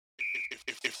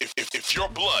If your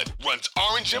blood runs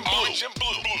orange and blue,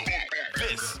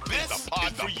 this is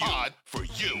the pod for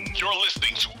you. You're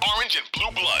listening to Orange and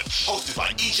Blue Bloods, hosted by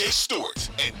EJ Stewart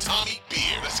and Tommy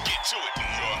Beer. Let's get to it,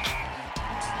 New York.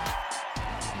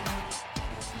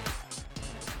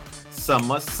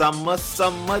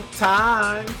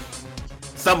 Summertime.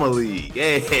 Summer League.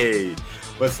 Hey,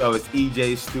 what's up? It's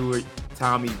EJ Stewart,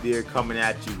 Tommy Beer coming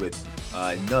at you with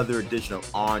another edition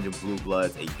of Orange and Blue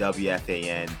Bloods, a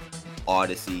WFAN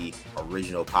Odyssey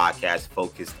original podcast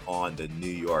focused on the New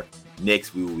York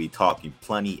Knicks. We will be talking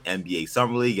plenty NBA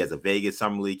Summer League as the Vegas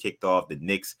Summer League kicked off. The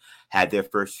Knicks had their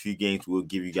first few games. We'll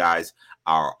give you guys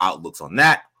our outlooks on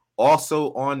that.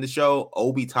 Also on the show,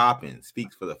 Obi Toppin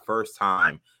speaks for the first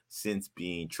time since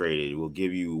being traded. We'll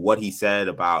give you what he said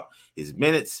about his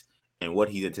minutes and what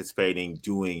he's anticipating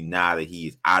doing now that he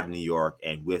is out of New York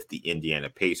and with the Indiana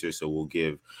Pacers. So we'll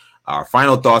give our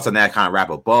final thoughts on that, kind of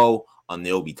wrap a bow on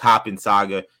the Obi Toppin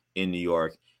saga in New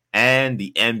York. And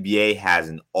the NBA has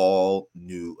an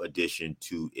all-new addition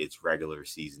to its regular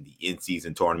season. The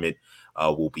in-season tournament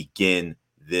will begin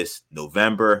this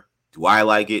November. Do I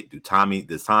like it? Does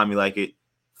Tommy like it?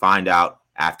 Find out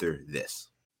after this.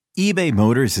 eBay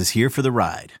Motors is here for the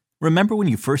ride. Remember when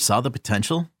you first saw the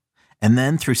potential? And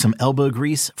then through some elbow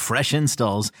grease, fresh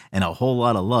installs, and a whole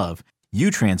lot of love, you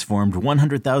transformed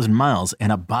 100,000 miles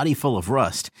and a body full of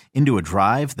rust into a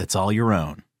drive that's all your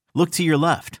own. Look to your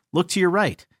left. Look to your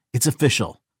right. It's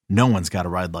official. No one's got a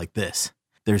ride like this.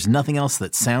 There's nothing else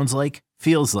that sounds like,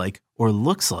 feels like, or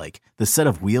looks like the set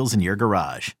of wheels in your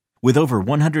garage. With over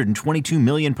 122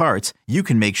 million parts, you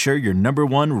can make sure your number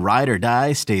one ride or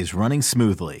die stays running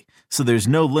smoothly. So there's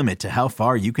no limit to how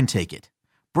far you can take it.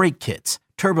 Brake kits,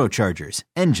 turbochargers,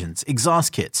 engines,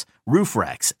 exhaust kits, roof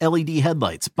racks, LED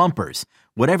headlights, bumpers,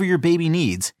 whatever your baby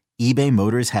needs, eBay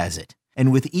Motors has it.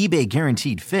 And with eBay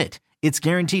Guaranteed Fit, it's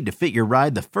guaranteed to fit your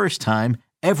ride the first time,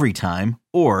 every time,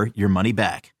 or your money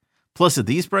back. Plus at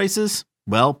these prices,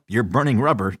 well, you're burning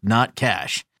rubber, not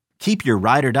cash. Keep your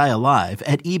ride or die alive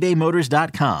at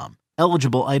ebaymotors.com.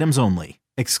 Eligible items only.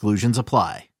 Exclusions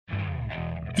apply.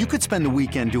 You could spend the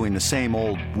weekend doing the same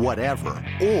old whatever,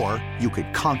 or you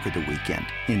could conquer the weekend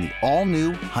in the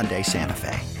all-new Hyundai Santa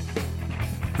Fe.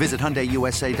 Visit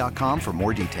HyundaiUSA.com for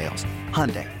more details.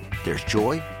 Hyundai, there's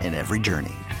joy in every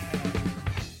journey.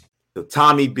 So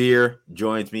Tommy Beer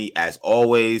joins me as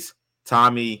always.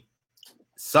 Tommy,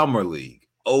 Summer League,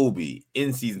 Obi,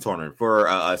 in-season tournament for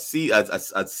a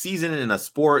season in a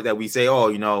sport that we say, oh,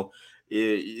 you know,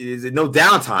 is it no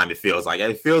downtime? It feels like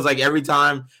every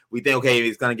time we think, okay,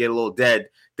 it's going to get a little dead,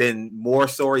 then more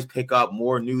stories pick up,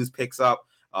 more news picks up.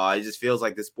 It just feels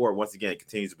like this sport, once again,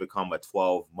 continues to become a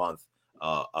 12-month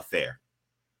affair.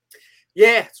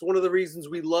 Yeah, it's one of the reasons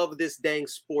we love this dang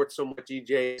sport so much,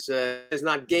 EJ. There's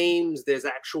not games, there's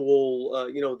actual,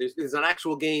 there's not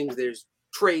actual games, there's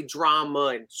trade drama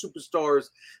and superstars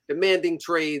demanding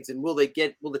trades, and will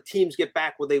the teams get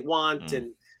back what they want,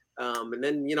 and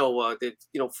then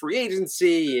free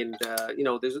agency, and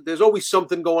there's always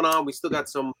something going on. We still got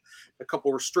a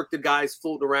couple restricted guys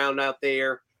floating around out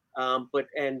there, and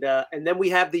then we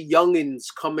have the youngins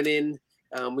coming in.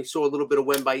 We saw a little bit of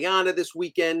Wembanyama this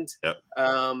weekend,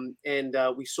 and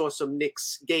we saw some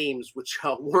Knicks games, which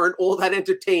weren't all that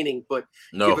entertaining, but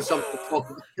give us something to talk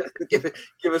about.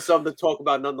 give us something to talk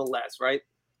about nonetheless, right?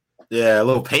 Yeah, a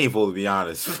little painful to be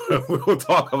honest. We'll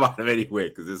talk about them anyway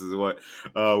because this is what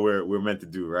we're meant to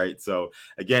do, right? So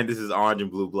again, this is Orange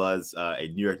and Blue Bloods, a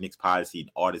New York Knicks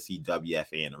Odyssey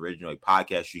WFAN original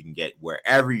podcast you can get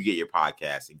wherever you get your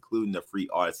podcasts, including the free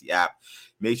Odyssey app.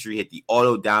 Make sure you hit the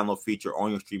auto download feature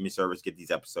on your streaming service. Get these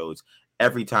episodes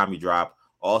every time we drop.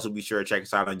 Also, be sure to check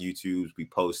us out on YouTube. We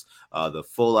post the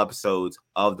full episodes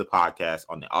of the podcast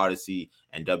on the Odyssey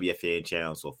and WFAN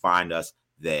channels, so find us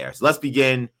there. So let's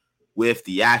begin with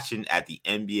the action at the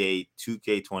NBA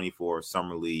 2K24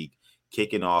 Summer League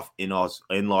kicking off in Las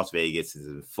Vegas. Is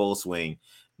in full swing.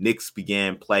 Knicks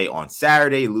began play on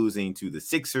Saturday, losing to the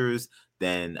Sixers.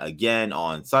 Then again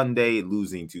on Sunday,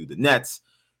 losing to the Nets.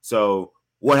 So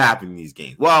what happened in these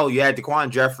games? Well, you had Daquan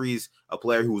Jeffries, a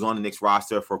player who was on the Knicks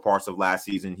roster for parts of last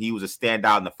season. He was a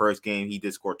standout in the first game. He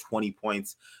did score 20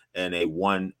 points in a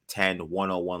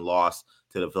 110-101 loss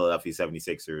to the Philadelphia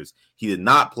 76ers. He did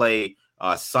not play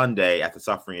Sunday after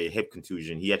suffering a hip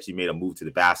contusion. He actually made a move to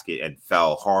the basket and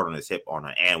fell hard on his hip on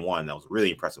an and one. That was a really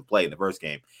impressive play in the first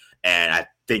game. And I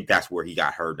think that's where he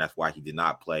got hurt. And that's why he did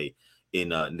not play in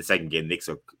the second game. The Knicks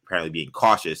are apparently being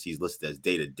cautious. He's listed as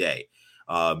day-to-day.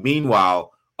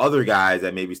 Meanwhile, other guys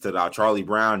that maybe stood out, Charlie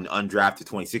Brown, an undrafted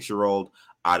 26-year-old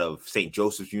out of St.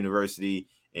 Joseph's University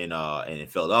in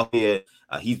Philadelphia.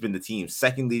 He's been the team's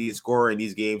second leading scorer in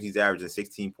these games. He's averaging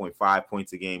 16.5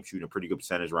 points a game, shooting a pretty good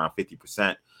percentage, around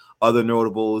 50%. Other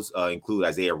notables include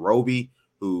Isaiah Roby,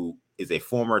 who is a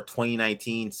former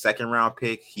 2019 second-round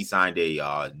pick. He signed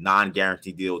a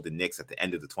non-guaranteed deal with the Knicks at the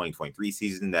end of the 2023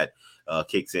 season that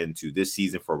kicks into this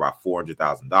season for about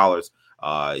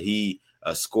 $400,000. He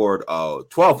scored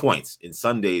 12 points in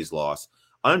Sunday's loss.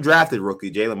 Undrafted rookie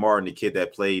Jalen Martin, the kid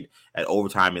that played at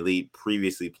Overtime Elite,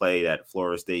 previously played at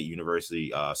Florida State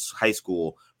University High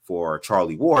School for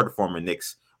Charlie Ward, former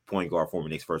Knicks point guard, former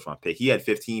Knicks first-round pick. He had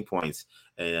 15 points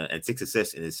and 6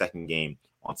 assists in his second game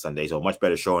on Sunday, so much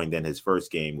better showing than his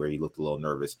first game where he looked a little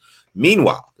nervous.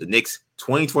 Meanwhile, the Knicks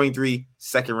 2023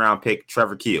 second-round pick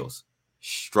Trevor Keels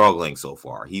struggling so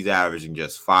far. He's averaging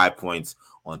just 5 points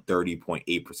on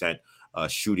 30.8%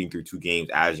 shooting through 2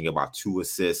 games, averaging about 2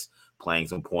 assists, playing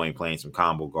some point, playing some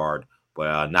combo guard,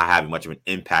 but not having much of an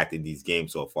impact in these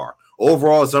games so far.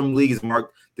 Overall, some leagues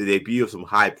marked the debut of some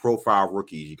high-profile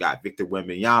rookies. You got Victor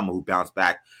Wembanyama, who bounced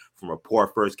back from a poor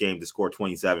first game to score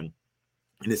 27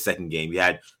 in his second game. You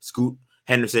had Scoot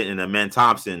Henderson and Amen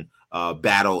Thompson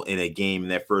battle in a game in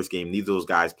their first game. Neither of those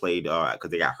guys played because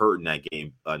they got hurt in that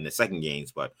game in the second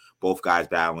games, but both guys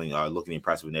battling, looking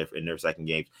impressive in their second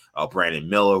games. Brandon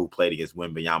Miller, who played against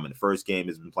Wembanyama in the first game,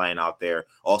 has been playing out there.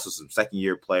 Also, some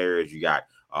second-year players. You got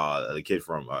the kid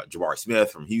from Jabari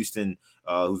Smith from Houston,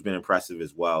 who's been impressive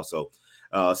as well. So,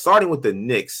 starting with the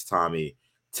Knicks, Tommy,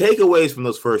 takeaways from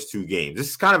those first 2 games. This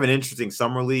is kind of an interesting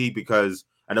summer league because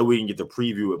I know we didn't get to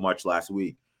preview it much last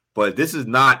week, but this is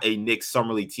not a Knicks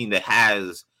summer league team that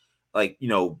has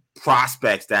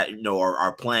prospects that,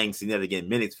 are playing significant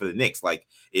minutes for the Knicks. Like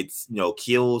it's,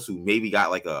 Keels, who maybe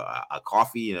got like a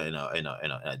coffee and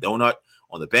a donut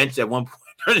on the bench at one point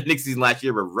during the Knicks season last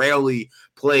year, but rarely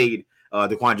played.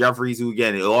 Daquan Jeffries, who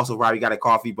again, also probably got a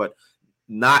coffee, but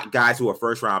not guys who are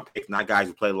first round picks, not guys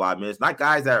who played a lot of minutes, not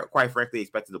guys that are quite frankly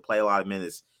expected to play a lot of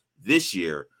minutes this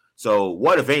year. So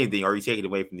what, if anything, are you taking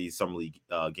away from these summer league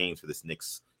games for this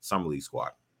Knicks summer league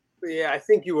squad? Yeah, I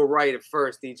think you were right at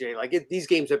first, DJ. These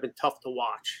games have been tough to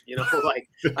watch.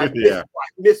 I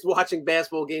missed watching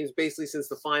basketball games basically since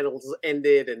the finals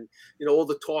ended, and all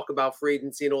the talk about free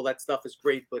agency and all that stuff is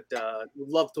great, but would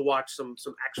love to watch some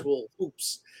actual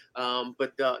hoops.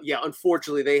 But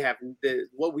unfortunately, they haven't.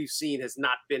 What we've seen has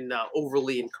not been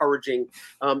overly encouraging.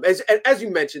 As you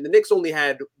mentioned, the Knicks only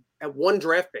had 1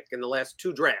 draft pick in the last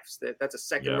 2 drafts. That's a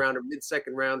second rounder,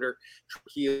 mid-second rounder.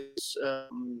 Heels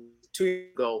 2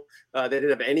 years ago. They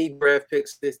didn't have any draft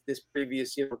picks this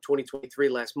previous 2023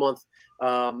 last month. There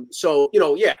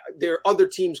are other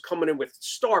teams coming in with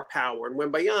star power and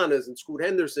Wembayanas and Scoot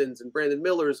Hendersons and Brandon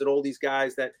Millers and all these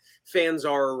guys that fans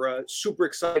are super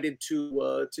excited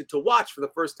to watch for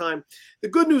the first time. The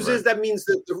good news is that means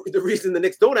that the reason the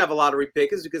Knicks don't have a lottery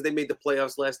pick is because they made the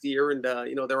playoffs last year and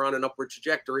they're on an upward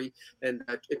trajectory and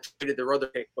traded their other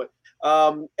pick. But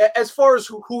as far as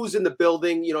who's in the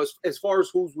building, as far as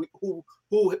who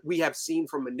we have seen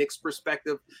from a Knicks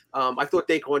perspective, I thought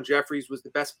Daquan Jeffries was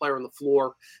the best player on the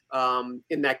floor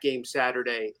in that game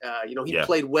Saturday. He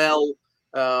played well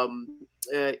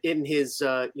in his, he's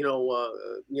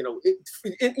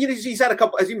had a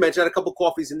couple, as you mentioned, a couple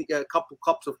coffees a couple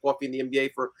cups of coffee in the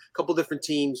NBA for a couple different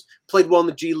teams. Played well in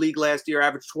the G League last year,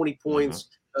 averaged 20 points.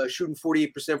 Shooting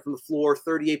 48% from the floor,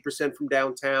 38% from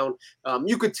downtown.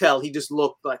 You could tell he just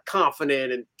looked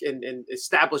confident and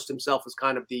established himself as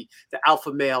kind of the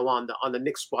alpha male on the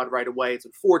Knicks squad right away. It's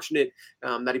unfortunate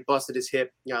that he busted his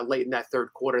hip late in that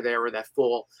third quarter there or that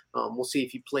fall. We'll see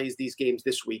if he plays these games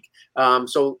this week.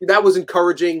 So that was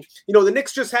encouraging. The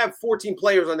Knicks just have 14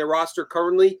 players on their roster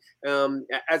currently.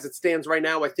 As it stands right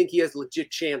now, I think he has a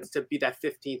legit chance to be that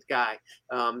 15th guy.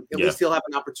 At least he'll have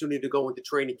an opportunity to go into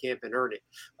training camp and earn it.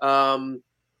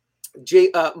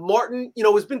 Martin,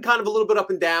 has been kind of a little bit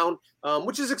up and down,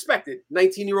 which is expected.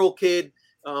 19-year-old kid,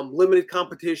 limited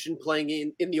competition,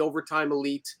 playing in the Overtime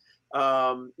Elite.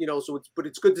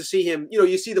 It's good to see him.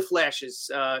 You see the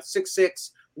flashes. 6'6",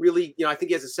 really. I think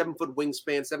he has a 7-foot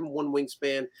wingspan, 7'1"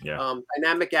 wingspan.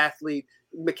 Dynamic athlete.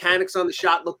 Mechanics on the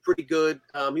shot look pretty good.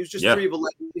 He was just 3 of 11.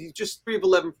 He's just 3 of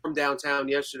 11 from downtown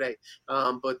yesterday.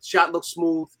 But shot looks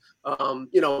smooth.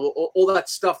 All that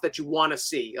stuff that you want to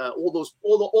see.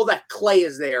 All that clay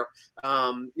is there.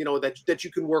 That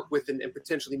you can work with and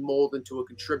potentially mold into a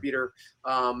contributor.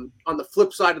 On the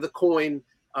flip side of the coin,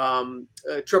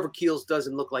 Trevor Keels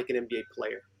doesn't look like an NBA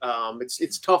player.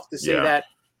 It's tough to say that.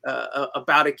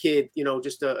 about a kid,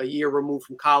 just a year removed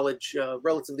from college,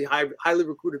 relatively highly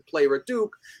recruited player at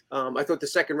Duke. I thought the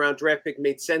second-round draft pick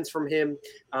made sense from him.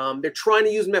 They're trying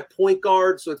to use him at point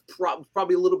guard, so it's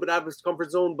probably a little bit out of his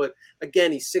comfort zone. But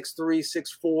again, he's 6'3",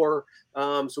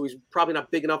 6'4", so he's probably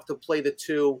not big enough to play the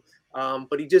two.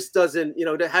 But he just doesn't,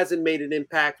 hasn't made an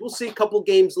impact. We'll see a couple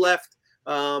games left.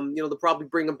 They'll probably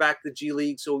bring him back to the G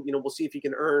League. So, we'll see if he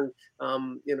can earn,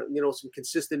 some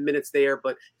consistent minutes there,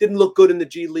 but didn't look good in the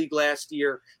G League last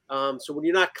year. So when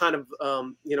you're not kind of,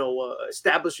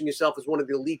 establishing yourself as one of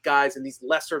the elite guys in these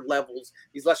lesser levels,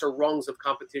 these lesser rungs of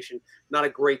competition, not a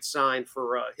great sign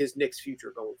for his Knicks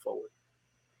future going forward.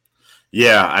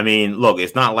 Yeah, I mean, look,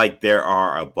 it's not like there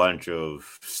are a bunch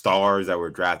of stars that were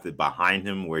drafted behind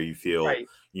him where you feel, right.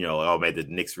 Oh man, the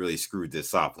Knicks really screwed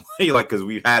this up. Because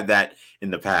we've had that in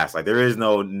the past. Like, there is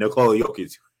no Nikola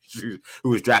Jokic who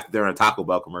was drafted during a Taco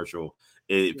Bell commercial.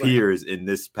 It appears in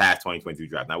this past 2022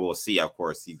 draft. Now we'll see. Of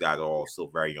course, these guys are all still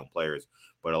very young players,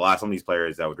 but some of these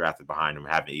players that were drafted behind him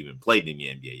haven't even played in the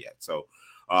NBA yet. So.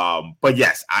 But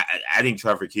yes, I think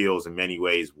Trevor Keels in many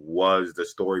ways was the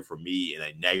story for me in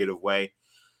a negative way.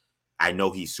 I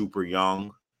know he's super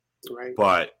young, right,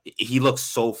 but he looks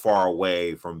so far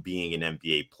away from being an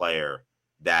NBA player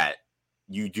that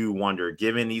you do wonder,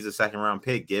 given he's a second-round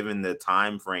pick, given the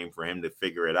time frame for him to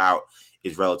figure it out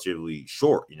is relatively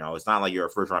short. It's not like you're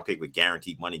a first-round pick with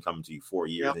guaranteed money coming to you 4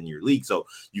 years in your league. So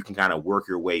you can kind of work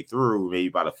your way through, maybe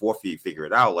by the fourth year, figure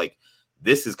it out. Like,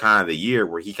 this is kind of the year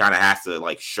where he kind of has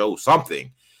to show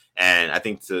something. And I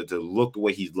think to look the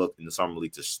way he's looked in the summer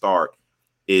league to start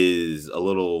is a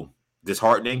little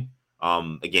disheartening.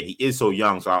 Again, he is so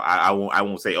young, so I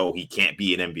won't say, he can't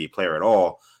be an NBA player at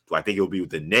all. Do I think he'll be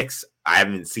with the Knicks? I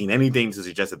haven't seen anything to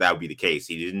suggest that would be the case.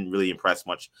 He didn't really impress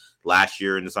much last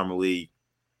year in the summer league.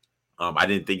 I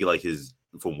didn't think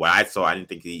from what I saw, I didn't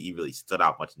think he really stood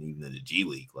out much even in the G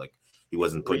League. Like, he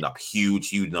wasn't putting up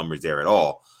huge numbers there at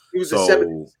all. He was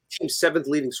the team's seventh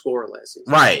leading scorer last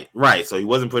season. Right. So he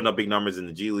wasn't putting up big numbers in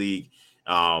the G League.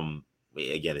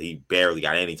 Again, he barely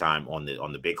got any time on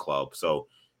the big club. So,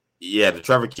 yeah, the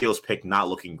Trevor Keels pick not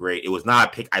looking great. It was not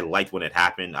a pick I liked when it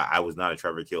happened. I was not a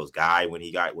Trevor Keels guy when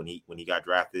he got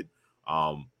drafted.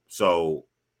 So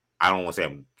I don't want to say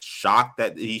I'm shocked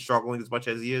that he's struggling as much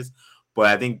as he is, but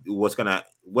I think what's gonna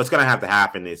have to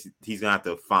happen is he's gonna have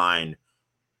to find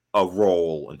a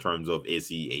role in terms of, is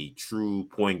he a true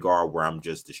point guard where I'm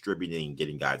just distributing and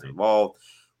getting guys involved,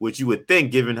 which you would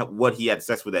think, given what he had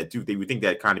success with at Duke, they would think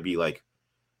that kind of be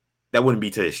that wouldn't be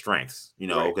to his strengths,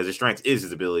 because his strength is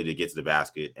his ability to get to the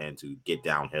basket and to get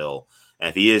downhill. And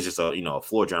if he is just a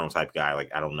floor general type guy,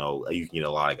 I don't know, you can get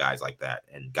a lot of guys like that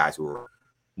and guys who are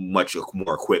much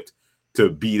more equipped to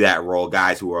be that role,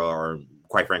 guys who are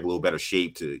quite frankly a little better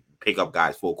shape to pick up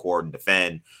guys full court and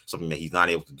defend, something that he's not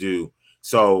able to do.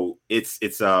 So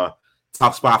it's a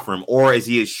tough spot for him. Or is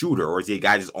he a shooter? Or is he a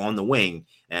guy just on the wing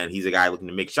and he's a guy looking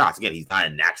to make shots? Again, he's not a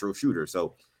natural shooter.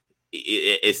 So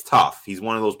it's tough. He's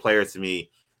one of those players to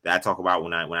me that I talk about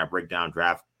when I break down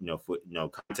draft,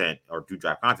 content or do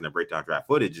draft content and break down draft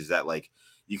footage, is that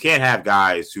you can't have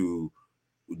guys who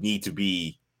need to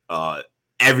be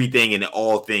everything and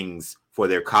all things for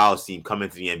their college team come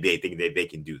into the NBA thinking that they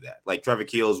can do that. Like, Trevor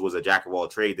Keels was a jack of all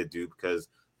trades at Duke because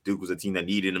Duke was a team that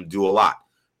needed him to do a lot.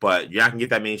 But you're not going to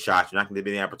get that many shots. You're not going to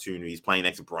get any opportunities playing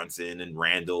next to Brunson and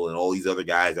Randall and all these other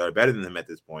guys that are better than him at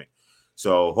this point.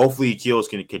 So hopefully Keels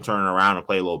can turn it around and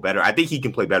play a little better. I think he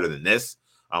can play better than this.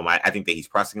 I think that he's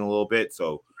pressing a little bit.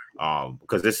 So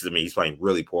because he's playing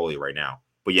really poorly right now.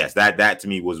 But yes, that to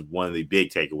me was one of the big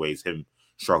takeaways, him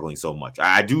struggling so much.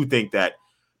 I do think that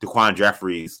DaQuan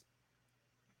Jeffries,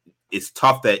 it's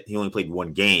tough that he only played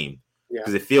one game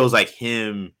because it feels like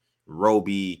him,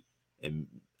 Roby, and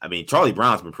Charlie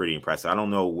Brown's been pretty impressive. I don't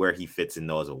know where he fits in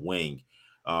though as a wing.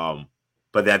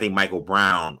 But I think Michael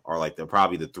Brown are they're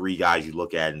probably the three guys you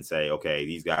look at and say, okay,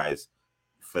 these guys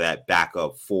for that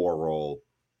backup 4 role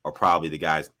are probably the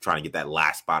guys trying to get that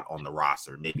last spot on the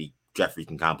roster. Maybe Jeffries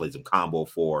can kind of play some combo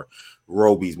 4.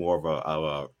 Roby's more of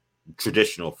a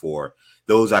traditional 4.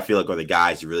 Those I feel like are the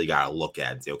guys you really got to look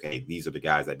at and say, okay, these are the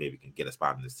guys that maybe can get a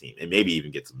spot in this team and maybe even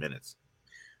get some minutes.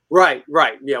 Right.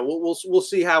 Yeah, we'll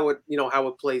see how it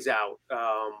plays out.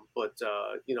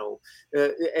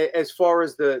 As far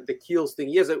as the Keels thing,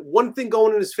 he has one thing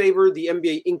going in his favor. The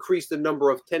NBA increased the number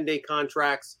of 10-day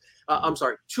contracts.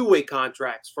 2-way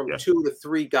contracts from 2 to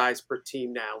 3 guys per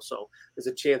team now. So there's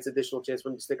additional chance for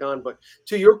him to stick on. But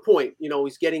to your point,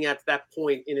 he's getting at that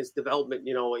point in his development,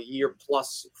 a year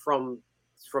plus from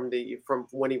from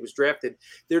when he was drafted.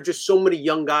 There are just so many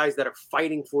young guys that are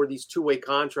fighting for these two-way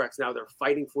contracts now. They're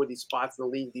fighting for these spots in the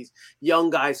league. These young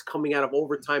guys coming out of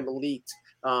overtime elite.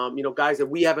 Guys that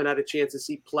we haven't had a chance to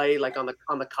see play like on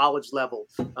the college level,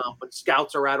 but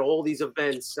scouts are at all these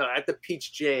events, at the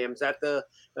Peach Jams, at the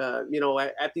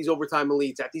at these overtime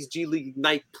elites, at these G League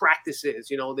night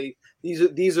practices.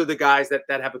 These are the guys that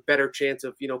have a better chance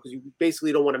of, because you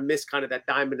basically don't want to miss kind of that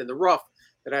diamond in the rough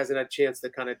that hasn't had a chance to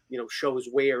kind of, show his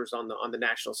wares on the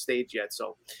national stage yet.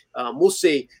 So we'll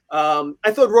see.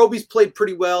 I thought Roby's played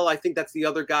pretty well. I think that's the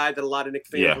other guy that a lot of Knicks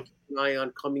fans will keep an eye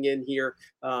on coming in here.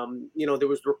 There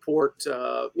was a report,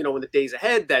 in the days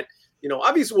ahead that,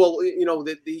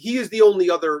 obviously, he is the only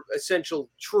other essential,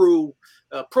 true,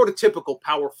 prototypical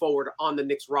power forward on the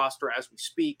Knicks roster as we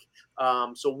speak.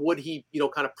 So would he,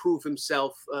 kind of prove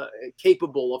himself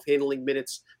capable of handling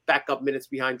backup minutes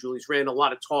behind Julius Randle? A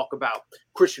lot of talk about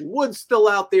Christian Wood still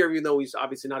out there, even though he's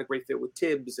obviously not a great fit with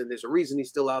Tibbs, and there's a reason he's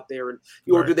still out there. And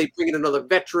or do they bring in another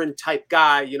veteran type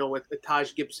guy, with the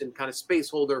Taj Gibson kind of space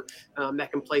holder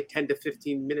that can play 10 to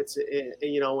 15 minutes,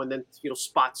 and then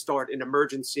spot start in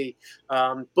emergency.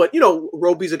 But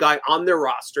Roby's a guy on their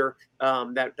roster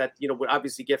that would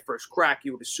obviously get first crack.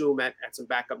 You would assume at some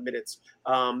backup minutes.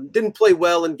 Didn't play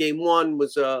well in game one.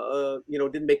 Was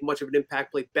didn't make much of an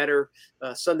impact. Played better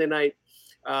Sunday night.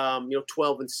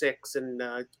 12-6 and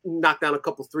knocked down a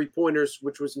couple 3-pointers,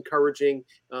 which was encouraging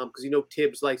because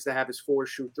Tibbs likes to have his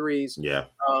 4-shoot threes. Yeah.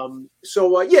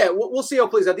 We'll see how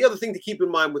it plays out. The other thing to keep in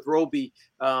mind with Roby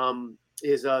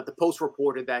is the Post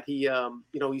reported that he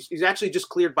he's actually just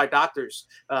cleared by doctors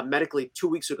medically 2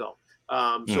 weeks ago.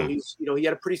 So he's, he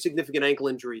had a pretty significant ankle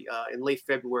injury in late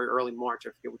February, early March.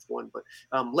 I forget which one, but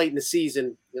late in the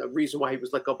season, reason why he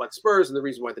was let go by the Spurs and the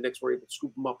reason why the Knicks were able to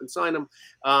scoop him up and sign him.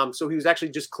 So he was actually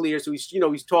just cleared. So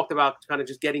he's talked about kind of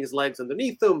just getting his legs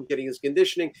underneath him, getting his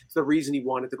conditioning. It's the reason he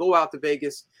wanted to go out to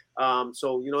Vegas.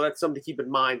 So that's something to keep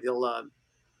in mind. He'll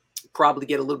probably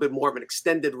get a little bit more of an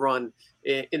extended run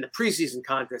in the preseason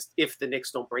contest if the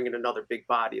Knicks don't bring in another big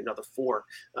body, another 4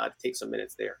 to take some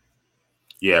minutes there.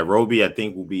 Yeah, Roby, I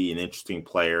think, will be an interesting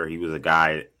player. He was a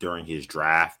guy during his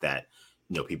draft that,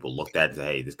 people looked at and said,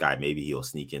 hey, this guy, maybe he'll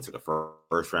sneak into the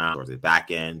first round or the back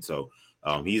end. So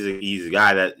he's a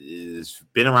guy that has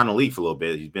been around the league for a little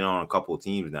bit. He's been on a couple of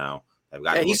teams now.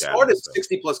 He started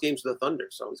 60-plus games for the Thunder,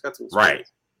 so he's got some experience. Right,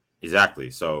 exactly.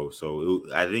 So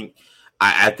I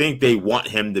think they want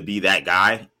him to be that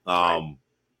guy. Right.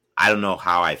 I don't know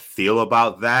how I feel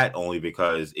about that, only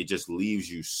because it just leaves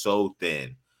you so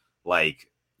thin. Like,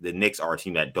 the Knicks are a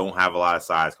team that don't have a lot of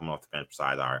size coming off the bench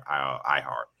besides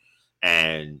iHeart.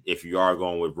 And if you are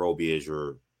going with Roby as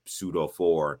your pseudo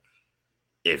 4,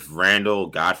 if Randle,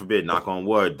 God forbid, knock on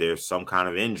wood, there's some kind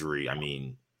of injury, I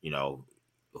mean,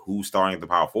 who's starting at the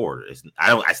power forward?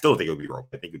 I still think it would be Roby.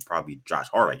 I think it'd probably be Josh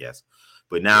Hart, I guess.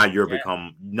 But now you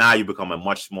become a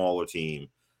much smaller team.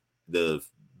 The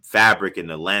fabric and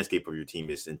the landscape of your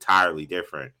team is entirely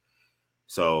different.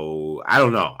 So I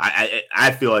don't know.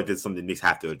 I feel like that's something Knicks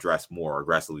have to address more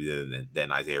aggressively than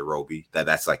Isaiah Roby.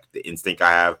 That's like the instinct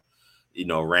I have.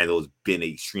 Randall's been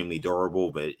extremely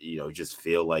durable, but just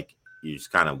feel like you're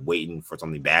just kind of waiting for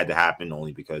something bad to happen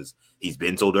only because he's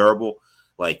been so durable.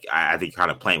 Like I think kind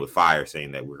of playing with fire,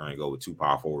 saying that we're going to go with 2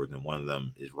 power forwards and one of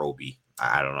them is Roby.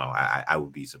 I don't know. I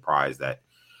would be surprised that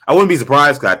I wouldn't be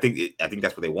surprised because I think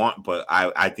that's what they want, but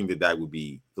I think that would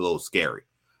be a little scary,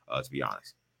 to be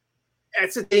honest.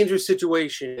 It's a dangerous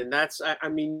situation, and that's,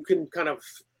 you can kind of,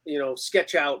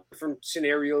 sketch out different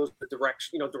scenarios, the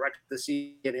direction the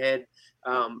season ahead.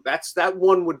 That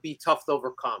one would be tough to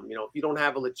overcome. If you don't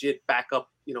have a legit backup,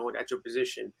 at your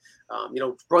position,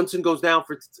 Brunson goes down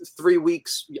for 3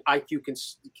 weeks. IQ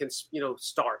can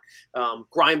start.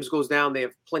 Grimes goes down. They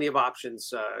have plenty of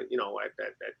options, at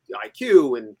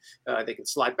IQ, and they can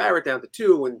slide Barrett down to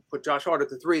 2 and put Josh Hart at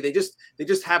the 3. They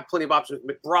just have plenty of options.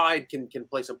 McBride can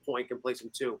play some point, can play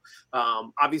some 2.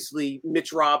 Obviously,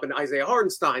 Mitch Robb and Isaiah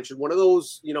Hartenstein. Should one of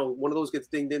those gets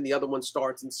dinged in, the other one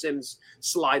starts, and Sims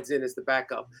slides in as the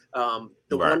backup.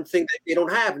 One thing that they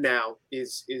don't have now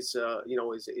is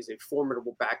a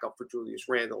formidable backup for Julius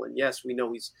Randle. And yes, we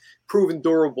know he's proven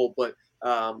durable, but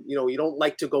you don't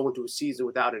like to go into a season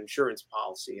without an insurance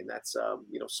policy, and that's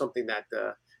something that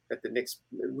the Knicks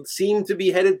seem to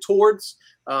be headed towards.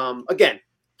 Again,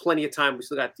 plenty of time. We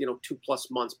still got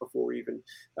 2+ months before we even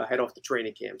head off the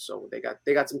training camp, so they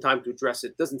got some time to address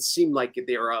it. Doesn't seem like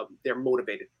they're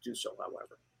motivated to do so,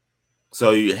 however.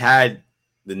 So you had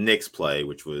the Knicks play,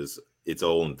 which was its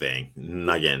own thing. And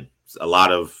again, a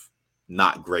lot of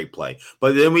not great play.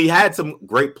 But then we had some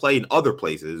great play in other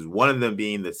places. One of them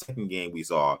being the second game we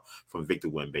saw from Victor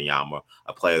Wembanyama,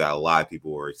 a player that a lot of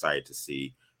people were excited to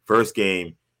see. First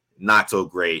game, not so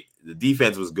great. The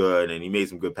defense was good, and he made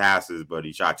some good passes, but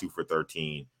he shot 2 for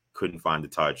 13, couldn't find the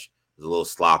touch. Was a little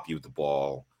sloppy with the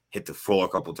ball, hit the floor a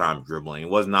couple times dribbling. It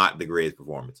was not the greatest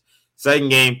performance. Second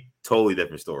game, totally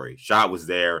different story. Shot was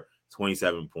there,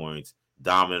 27 points,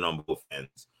 dominant on both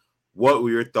ends. What were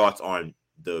your thoughts on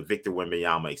the Victor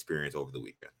Wembanyama experience over the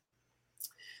weekend?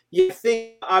 Yeah, I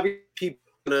think obviously people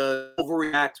are going to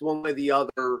overreact one way or the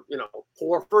other.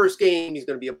 Poor first game, he's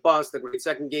going to be a bust. The great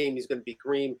second game, he's going to be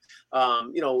cream.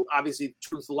 Obviously, the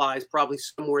truth lies probably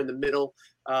somewhere in the middle.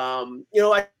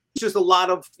 It's just a lot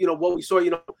of, what we saw.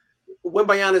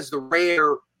 Wembanyama is the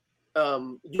rare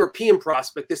European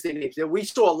prospect this day and age that we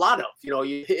saw a lot of.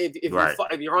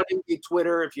 If you're on NBA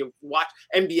Twitter, if you watch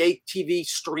NBA TV,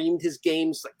 streamed his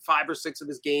games, like 5 or 6 of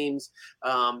his games.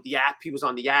 The app, he was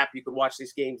on the app. You could watch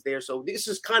these games there. So this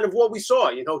is kind of what we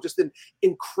saw. Just an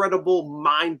incredible,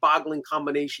 mind-boggling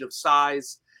combination of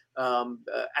size,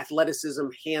 athleticism,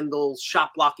 handles,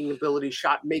 shot blocking ability,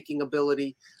 shot making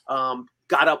ability.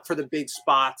 Got up for the big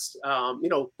spots,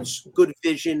 good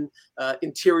vision,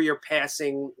 interior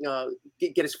passing,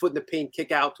 get his foot in the paint,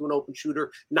 kick out to an open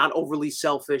shooter, not overly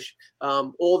selfish,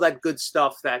 all that good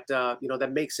stuff that,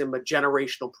 that makes him a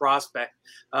generational prospect.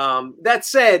 That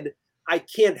said, I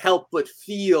can't help but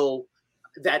feel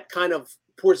that kind of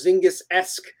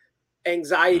Porzingis-esque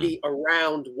anxiety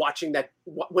around watching that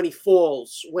when he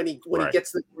falls, when he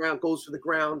gets to the ground, goes to the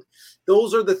ground.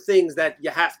 Those are the things that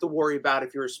you have to worry about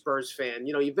if you're a Spurs fan.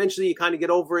 Eventually you kind of get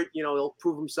over it. He'll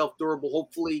prove himself durable,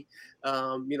 hopefully,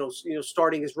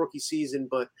 starting his rookie season.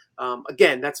 But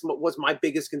again, that's was my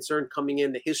biggest concern coming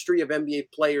in. The history of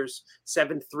NBA players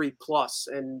 7'3" plus,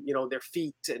 and their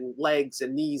feet and legs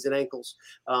and knees and ankles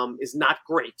is not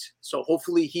great. So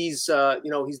hopefully he's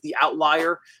he's the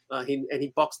outlier,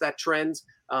 he bucks that trend.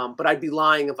 But I'd be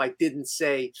lying if I didn't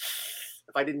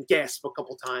gasp a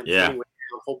couple times. Yeah. Anyway,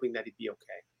 I'm hoping that he'd be okay.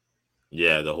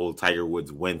 Yeah, the whole Tiger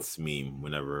Woods Wentz meme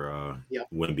whenever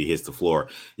Wemby hits the floor.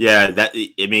 Yeah,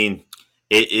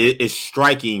 it's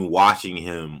striking watching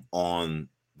him on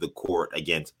the court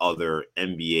against other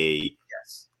NBA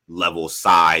level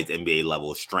size, NBA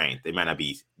level strength.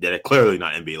 They're clearly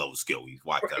not NBA level skill. We've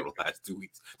watched that over the last 2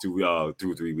 weeks, 2 or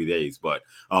 3 days, but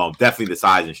definitely the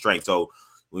size and strength. So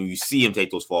when you see him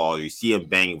take those falls, you see him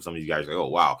banging with some of these guys, like, oh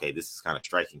wow, okay, this is kind of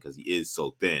striking because he is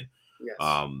so thin. Yes.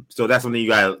 So that's something you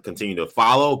gotta continue to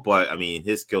follow. But I mean,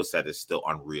 his skill set is still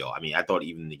unreal. I mean, I thought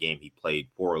even in the game he played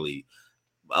poorly,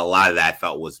 a lot of that I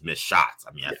felt was missed shots.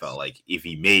 I mean, I felt like if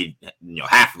he made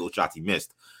half of those shots he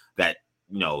missed, that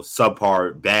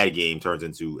subpar bad game turns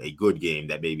into a good game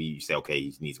that maybe you say, okay,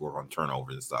 he needs to work on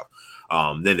turnovers and stuff.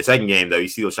 Then the second game though, you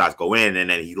see those shots go in, and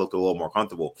then he looked a little more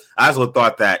comfortable. I also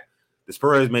thought that the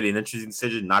Spurs made an interesting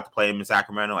decision not to play him in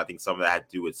Sacramento. I think some of that had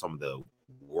to do with some of the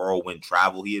whirlwind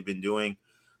travel he had been doing.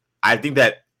 I think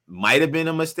that might have been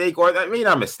a mistake, or that maybe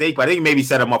not a mistake, but I think maybe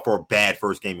set him up for a bad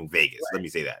first game in Vegas. Let me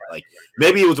say that. Like,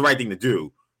 maybe it was the right thing to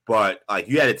do, but like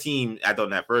you had a team, I thought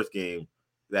in that first game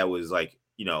that was like,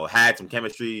 had some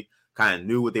chemistry, kind of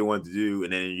knew what they wanted to do,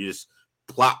 and then you just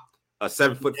plop a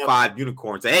 7'5"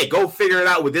 unicorn and say, hey, go figure it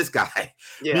out with this guy.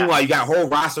 Yeah. Meanwhile, you got a whole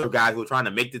roster of guys who are trying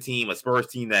to make the team a Spurs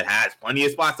team that has plenty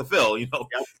of spots to fill.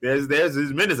 There's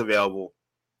his minutes available.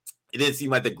 It didn't seem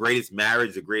like the greatest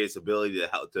marriage, the greatest ability to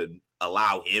help to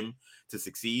allow him to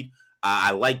succeed.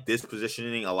 I like this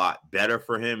positioning a lot better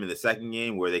for him in the second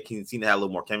game, where they seem to have a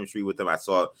little more chemistry with him. I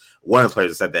saw one of the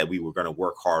players said that we were going to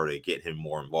work harder to get him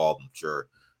more involved. I'm sure,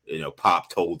 Pop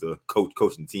told the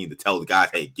coaching team to tell the guys,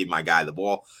 hey, give my guy the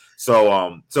ball. So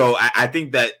I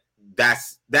think that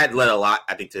led a lot,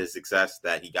 I think, to his success,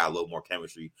 that he got a little more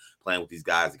chemistry playing with these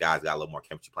guys. The guys got a little more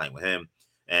chemistry playing with him.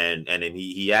 And then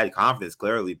he had confidence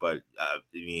clearly, but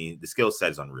the skill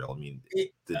set is unreal. I mean,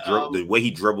 the way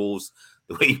he dribbles,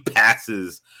 the way he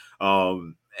passes,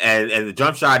 and the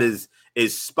jump shot is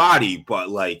spotty, but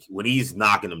like when he's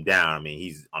knocking them down, I mean,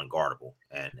 he's unguardable.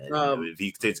 And if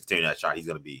he continues to continue that shot, he's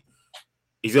gonna be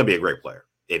a great player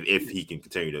if he can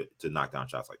continue to knock down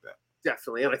shots like that.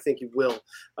 Definitely, and I think he will.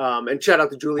 And shout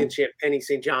out to Julian Champagnie,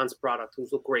 St. John's product,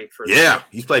 who's looked great for. Yeah,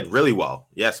 he's played really well.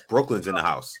 Yes, Brooklyn's in the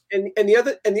house. And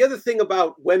the other thing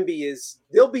about Wemby is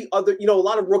there'll be other. A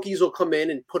lot of rookies will come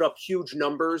in and put up huge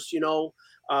numbers.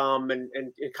 And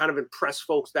kind of impress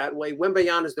folks that way.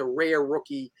 Wembanyama is the rare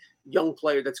rookie young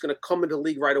player that's going to come into the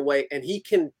league right away, and he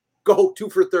can go 2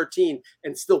 for 13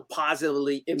 and still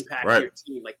positively impact your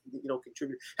team, like,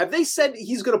 contribute. Have they said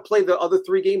he's going to play the other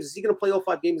 3 games? Is he going to play all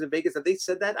 5 games in Vegas? Have they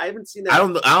said that? I haven't seen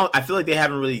that. I feel like they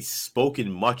haven't really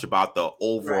spoken much about the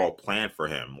overall plan for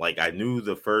him. Like, I knew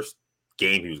the first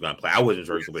game he was going to play. I wasn't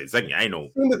sure he was going to play the second. I didn't know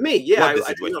with me. Yeah, what the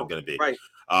situation was going to be. Right.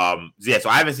 So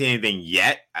I haven't seen anything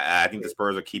yet. I think the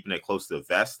Spurs are keeping it close to the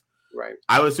vest. Right.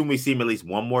 I would assume we see him at least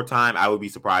one more time. I would be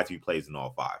surprised if he plays in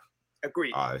all 5.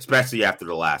 Agreed. Especially after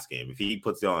the last game. If he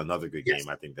puts on another good game,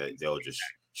 I think that they'll just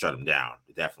shut him down.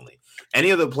 Definitely.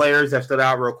 Any other players that stood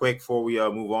out real quick before we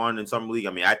move on in Summer League?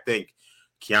 I mean, I think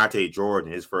Keontae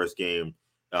Jordan, his first game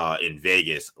in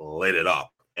Vegas, lit it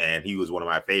up. And he was one of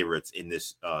my favorites in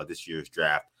this year's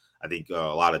draft. I think a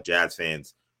lot of Jazz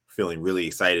fans feeling really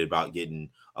excited about getting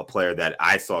a player that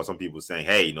I saw some people saying,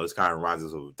 hey, this kind of reminds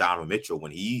us of Donovan Mitchell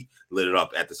when he lit it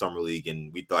up at the Summer League.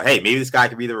 And we thought, hey, maybe this guy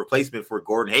could be the replacement for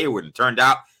Gordon Hayward. And it turned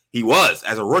out he was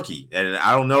as a rookie. And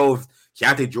I don't know if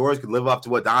Keontae Jordan could live up to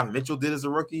what Donovan Mitchell did as a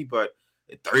rookie, but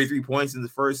 33 points in the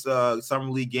first Summer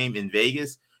League game in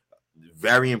Vegas,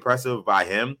 very impressive by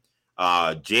him.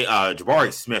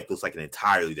 Jabari Smith looks like an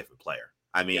entirely different player.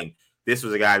 I mean, this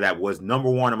was a guy that was number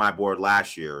 1 on my board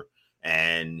last year,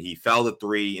 and he fell to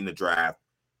 3 in the draft,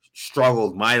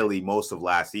 struggled mightily most of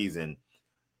last season.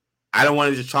 I don't want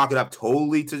to just chalk it up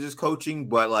totally to just coaching,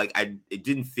 but it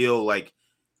didn't feel like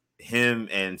him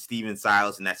and Steven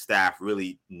Silas and that staff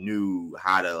really knew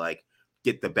how to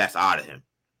get the best out of him.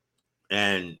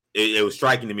 And it was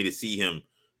striking to me to see him,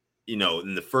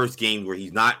 in the first game where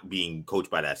he's not being coached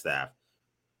by that staff.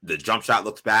 The jump shot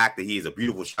looks back, that he is a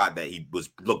beautiful shot that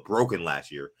looked broken last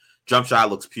year. Jump shot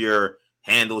looks pure.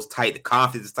 Handles tight. The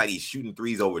confidence is tight. He's shooting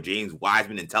threes over James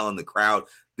Wiseman and telling the crowd,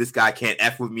 this guy can't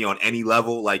F with me on any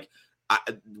level.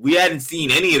 We hadn't seen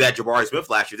any of that Jabari Smith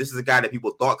last year. This is a guy that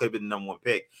people thought could have been the number 1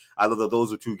 pick. I love that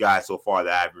those are 2 guys so far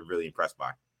that I've been really impressed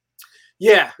by.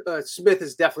 Yeah, Smith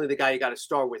is definitely the guy you got to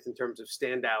start with in terms of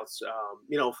standouts.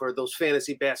 For those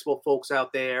fantasy basketball folks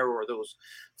out there, or those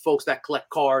folks that collect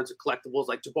cards or collectibles,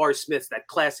 like Jabari Smith's that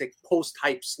classic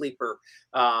post-hype sleeper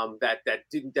that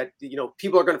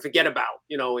people are going to forget about,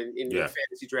 in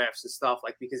fantasy drafts and stuff,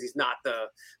 because he's not the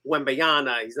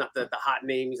Wembanyama, he's not the hot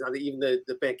name, he's not even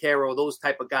the Banchero, those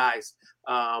type of guys.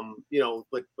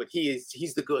 But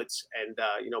he's the goods, and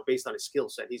based on his skill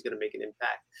set, he's going to make an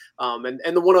impact.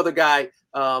 And the one other guy,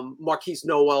 Marquise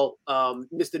Noel,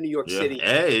 Mr. New York City.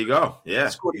 Hey, there you go. Yeah,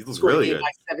 he was really good.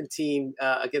 17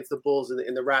 against the Bulls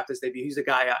in the Raptors debut. He's a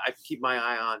guy I keep my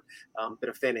eye on. Been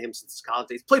a fan of him since his college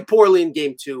days. Played poorly in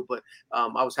game 2, but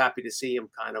I was happy to see him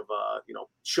kind of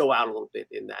show out a little bit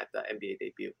in that NBA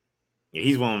debut. Yeah,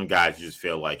 he's one of them guys you just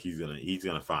feel like he's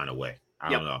gonna find a way. I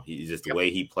don't know. He's just the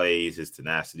way he plays, his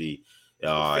tenacity,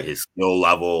 his skill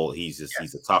level. He's a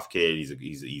tough kid.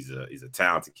 He's a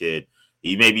talented kid.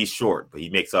 He may be short, but he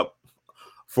makes up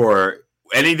for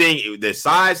anything. The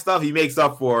size stuff he makes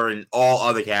up for in all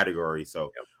other categories.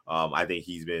 So I think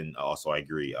he's been also, I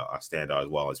agree, a standout as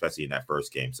well, especially in that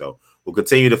first game. So we'll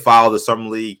continue to follow the Summer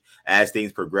League as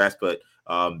things progress, but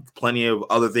plenty of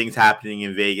other things happening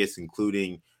in Vegas,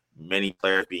 including many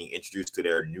players being introduced to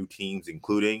their new teams,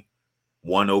 including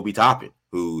one Obi Toppin,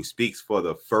 who speaks for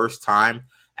the first time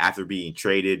after being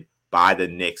traded by the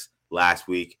Knicks last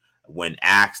week. When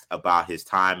asked about his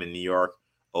time in New York,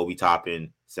 Obi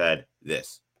Toppin said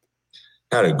this.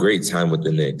 I had a great time with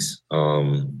the Knicks.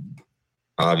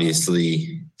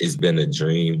 Obviously, it's been a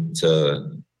dream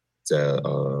to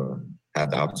have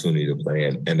the opportunity to play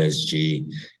in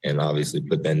MSG and obviously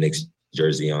put that Knicks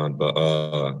jersey on. But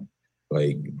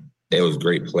there was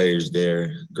great players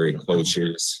there, great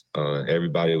coaches.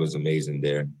 Everybody was amazing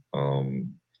there.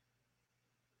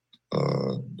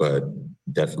 But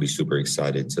definitely super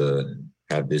excited to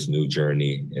have this new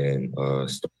journey and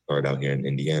start out here in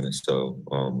Indiana. So,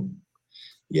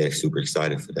 super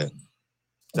excited for that.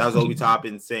 That was Obi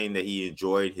Toppin saying that he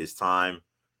enjoyed his time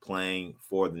playing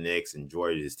for the Knicks,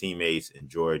 enjoyed his teammates,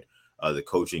 enjoyed the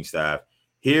coaching staff.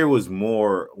 Here was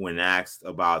more when asked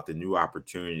about the new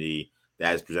opportunity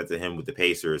that is presented to him with the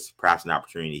Pacers, perhaps an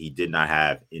opportunity he did not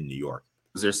have in New York.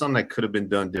 Is there something that could have been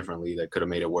done differently that could have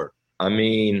made it work? I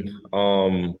mean,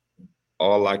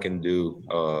 all I can do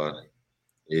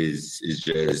is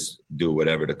just do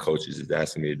whatever the coaches is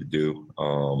asking me to do.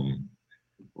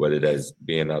 Whether that's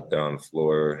being out there on the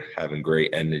floor, having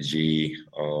great energy,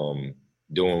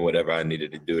 doing whatever I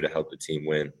needed to do to help the team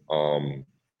win.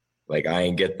 I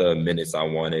ain't get the minutes I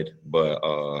wanted, but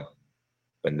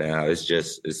now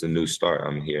it's a new start.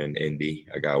 I'm here in Indy.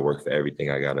 I gotta work for everything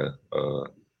I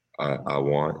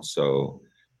want. So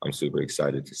I'm super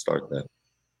excited to start that.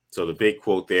 So the big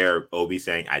quote there, Obi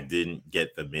saying, "I didn't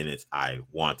get the minutes I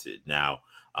wanted." Now,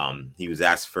 he was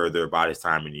asked further about his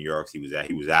time in New York. He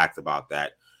was asked about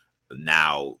that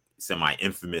now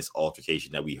semi-infamous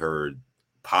altercation that we heard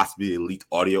possibly leaked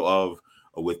audio of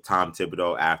with Tom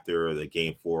Thibodeau after the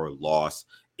Game 4 loss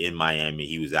in Miami.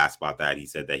 He was asked about that. He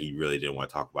said that he really didn't want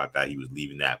to talk about that. He was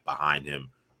leaving that behind him,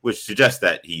 which suggests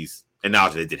that he's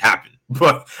acknowledged that it did happen,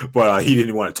 but he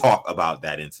didn't want to talk about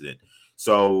that incident.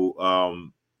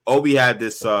 So Obi had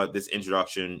this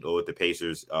introduction with the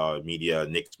Pacers media.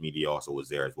 Knicks media also was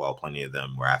there as well. Plenty of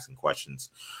them were asking questions.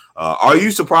 Are you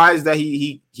surprised that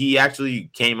he actually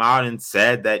came out and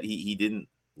said that he didn't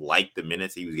like the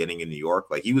minutes he was getting in New York?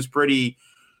 Like, he was pretty,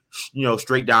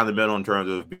 straight down the middle in terms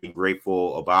of being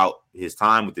grateful about his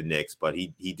time with the Knicks, but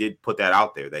he did put that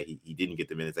out there that he didn't get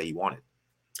the minutes that he wanted.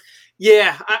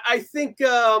 Yeah, I think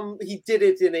he did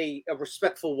it in a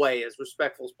respectful way, as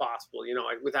respectful as possible,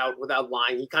 without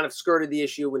lying. He kind of skirted the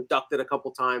issue and ducked it a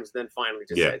couple times, then finally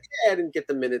just said, I didn't get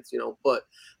the minutes, but,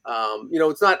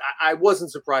 it's not, I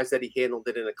wasn't surprised that he handled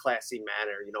it in a classy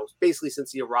manner. Basically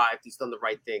since he arrived, he's done the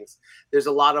right things. There's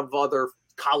a lot of other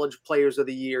college players of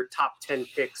the year, top 10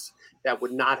 picks that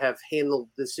would not have handled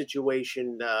the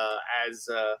situation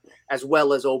as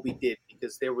well as Obi did,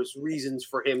 because there was reasons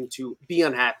for him to be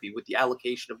unhappy with the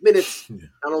allocation of minutes.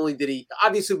 Not only did he,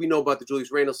 obviously we know about the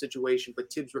Julius Randle situation,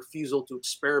 but Tibbs' refusal to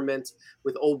experiment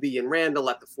with Obi and Randle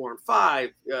at the 4 and 5,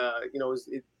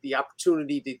 the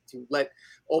opportunity to let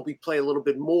Obi play a little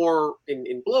bit more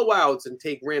in blowouts and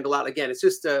take Randle out. Again, it's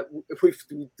just we've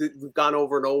gone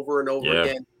over and over and over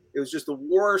again. It was just the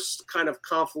worst kind of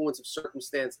confluence of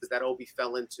circumstances that Obi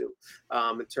fell into,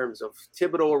 in terms of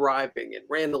Thibodeau arriving and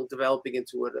Randle developing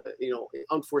into an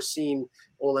unforeseen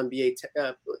All-NBA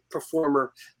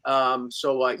performer.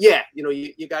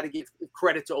 You got to give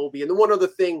credit to Obi. And the one other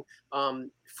thing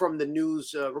from the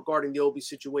news regarding the Obi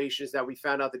situation is that we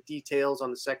found out the details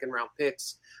on the second round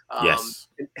picks. Yes.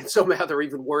 And somehow they're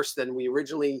even worse than we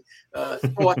originally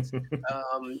thought.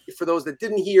 For those that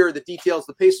didn't hear the details,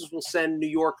 the Pacers will send New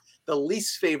York the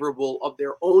least favorable of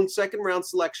their own second round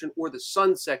selection or the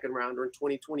Suns' second rounder in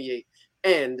 2028,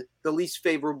 and the least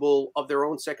favorable of their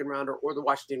own second rounder or the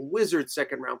Washington Wizards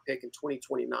second round pick in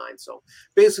 2029. So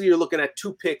basically you're looking at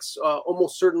 2 picks,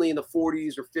 almost certainly in the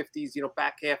 40s or 50s,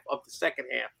 back half of the second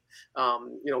half,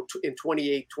 in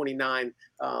 28, 29.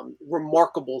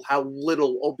 Remarkable how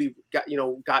little Obi got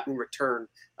in return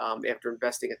after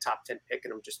investing a top 10 pick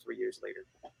in him just 3 years later.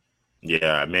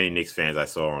 Yeah, many Knicks fans I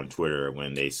saw on Twitter,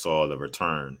 when they saw the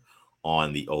return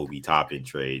on the Obi Toppin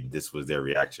trade, this was their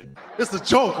reaction. It's a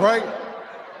joke, right?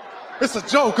 It's a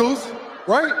joke, Goose,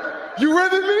 right? You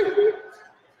with me?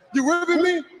 You with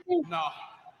me?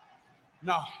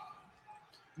 No.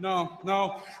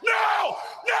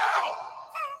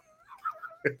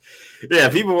 Yeah,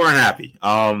 people weren't happy.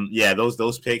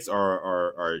 Those picks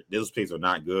are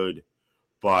not good,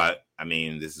 but I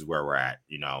mean, this is where we're at.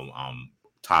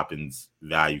 Toppin's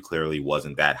value clearly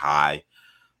wasn't that high.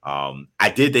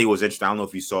 I did think it was interesting. I don't know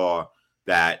if you saw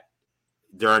that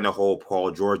during the whole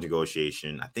Paul George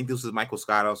negotiation. I think this was Michael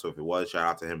Scotto, so if it was, shout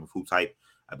out to him of Hoop Type.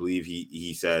 I believe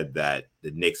he said that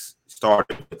the Knicks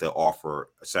started with the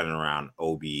offer centered around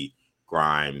Obi,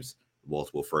 Grimes,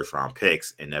 multiple first-round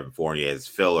picks, and Evan Fournier as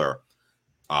filler.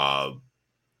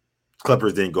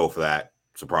 Clippers didn't go for that.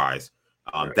 Surprise.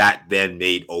 Right. That then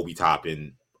made Obi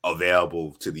Toppin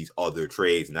available to these other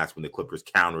trades, and that's when the Clippers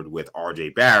countered with R.J.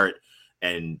 Barrett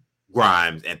and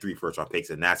Grimes and 3 first-round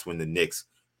picks, and that's when the Knicks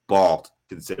balked,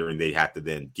 considering they had to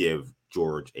then give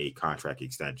George a contract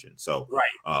extension. So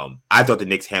I thought the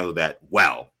Knicks handled that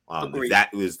well.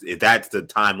 If that's the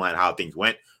timeline how things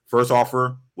went, first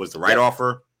offer was the right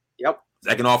offer. Yep.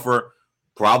 Second offer,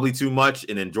 probably too much,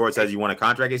 and then George says you want a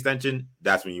contract extension,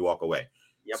 that's when you walk away.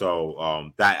 Yep.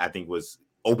 So that I think was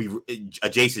Obi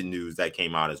adjacent news that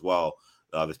came out as well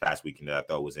this past weekend that I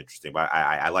thought was interesting. But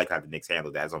I like how the Knicks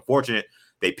handled that. It's unfortunate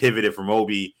they pivoted from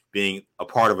Obi being a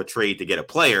part of a trade to get a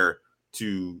player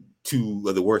to two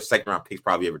of the worst second round picks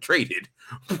probably ever traded.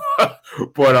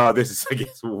 but this is, I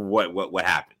guess, what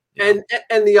happened. And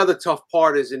the other tough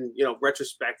part is in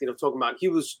retrospect, talking about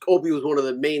Obi was one of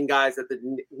the main guys that the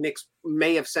Knicks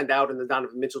may have sent out in the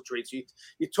Donovan Mitchell trade. So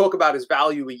you talk about his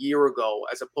value a year ago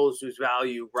as opposed to his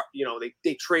value.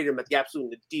 They traded him at the absolute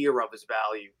nadir of his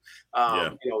value.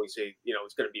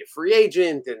 He's going to be a free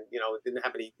agent, and didn't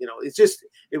have any.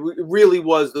 It really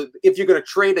was if you're going to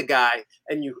trade a guy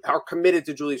and you are committed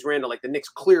to Julius Randle, like the Knicks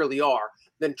clearly are.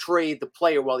 than trade the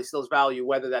player while he still has value,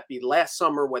 whether that be last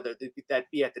summer, whether that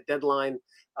be at the deadline.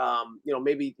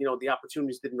 Maybe the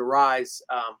opportunities didn't arise,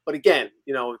 but again,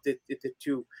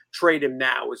 to trade him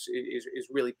now is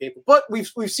really painful. But we've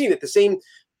seen it. The same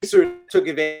took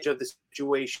advantage of the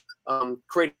situation.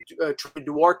 Traded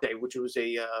Duarte, which was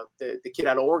the kid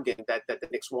out of Oregon that the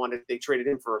Knicks wanted. They traded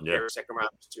him for a pair of second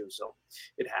rounders too. So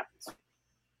it happens.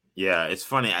 Yeah, it's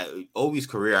funny. Obi's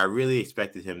career, I really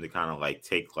expected him to kind of like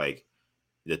take like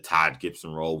the Todd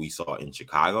Gibson role we saw in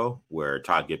Chicago, where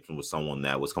Todd Gibson was someone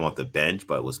that was coming off the bench,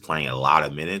 but was playing a lot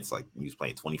of minutes. Like he was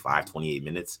playing 25, 28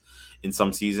 minutes in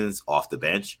some seasons off the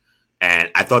bench.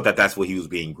 And I thought that that's what he was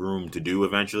being groomed to do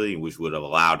eventually, which would have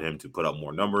allowed him to put up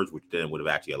more numbers, which then would have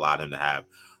actually allowed him to have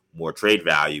more trade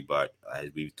value. But as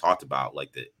we've talked about,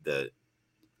 like the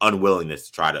unwillingness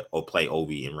to try to play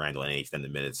Obi and Randle any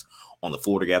extended minutes on the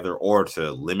floor together, or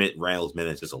to limit Randle's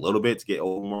minutes just a little bit to get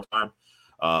Obi more time,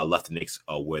 left the Knicks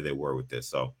where they were with this.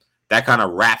 So that kind of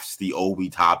wraps the Obi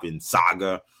Toppin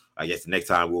saga. I guess the next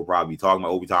time we'll probably be talking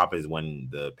about Obi Toppin is when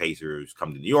the Pacers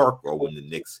come to New York, or when the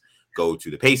Knicks go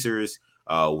to the Pacers.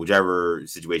 Whichever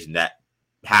situation that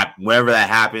whenever that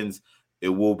happens, it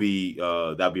will be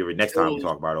that'll be every next time we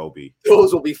talk about Obi.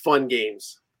 Those will be fun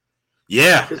games.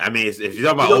 Yeah, I mean, if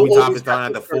you're talking about Obi Toppin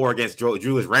starting at the 4 against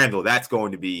Julius Randle, that's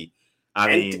going to be,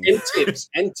 and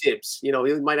tips. He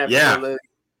might have. Yeah,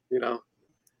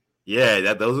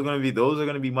 those are going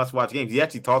to be must-watch games. He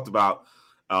actually talked about,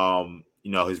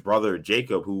 his brother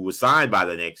Jacob, who was signed by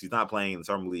the Knicks. He's not playing in the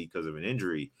summer league because of an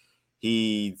injury.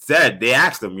 He said, they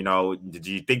asked him, did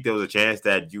you think there was a chance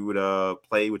that you would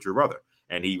play with your brother?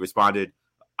 And he responded,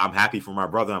 I'm happy for my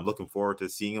brother. I'm looking forward to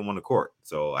seeing him on the court.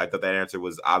 So I thought that answer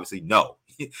was obviously no.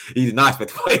 He did not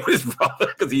expect to play with his brother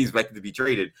because he expected to be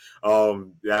traded.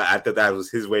 I thought that was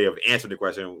his way of answering the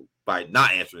question by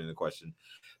not answering the question.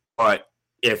 But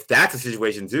if that's a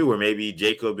situation too, where maybe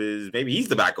he's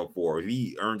the backup 4. If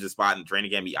he earns a spot in the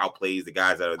training camp, he outplays the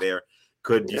guys that are there.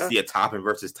 Could you see a Toppin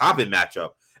versus Toppin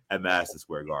matchup at Madison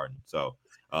Square Garden? So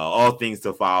all things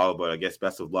to follow, but I guess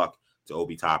best of luck to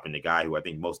Obi Toppin, the guy who I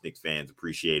think most Knicks fans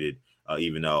appreciated,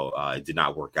 even though it did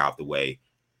not work out the way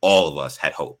all of us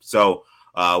had hoped. So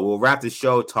we'll wrap the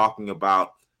show talking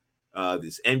about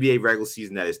this NBA regular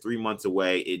season that is 3 months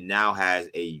away. It now has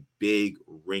a big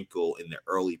wrinkle in the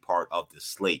early part of the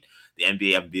slate. The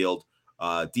NBA unveiled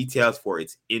details for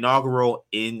its inaugural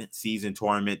in-season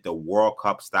tournament. The World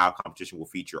Cup style competition will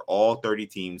feature all 30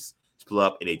 teams split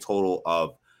up in a total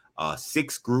of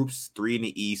 6 groups, 3 in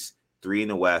the East, 3 in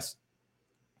the West.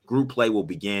 Group play will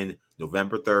begin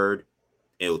November 3rd.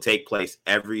 It will take place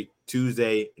every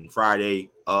Tuesday and Friday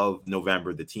of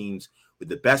November. The teams with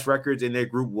the best records in their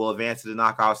group will advance to the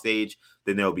knockout stage.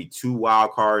 Then there will be 2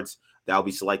 wild cards that will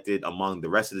be selected among the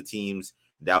rest of the teams.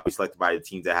 That will be selected by the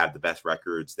teams that have the best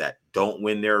records that don't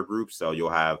win their group. So you'll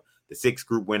have the 6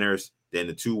 group winners, then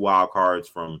the 2 wild cards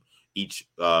from each,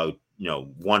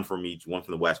 one from each, one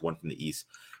from the West, one from the East.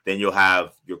 Then you'll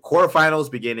have your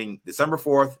quarterfinals beginning December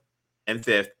 4th and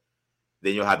 5th.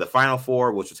 Then you'll have the Final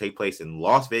 4, which will take place in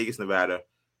Las Vegas, Nevada,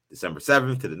 December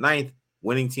 7th to the 9th.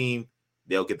 Winning team,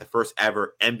 they'll get the first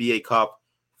ever NBA Cup.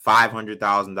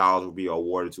 $500,000 will be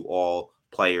awarded to all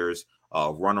players.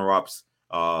 Runner-ups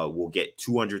will get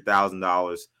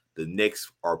 $200,000. The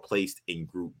Knicks are placed in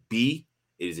Group B.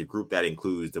 It is a group that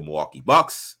includes the Milwaukee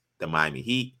Bucks, the Miami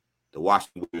Heat, the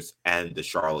Washington Wizards, and the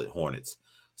Charlotte Hornets.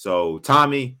 So,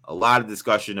 Tommy, a lot of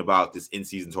discussion about this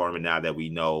in-season tournament now that we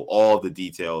know all the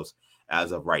details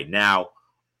as of right now.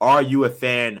 Are you a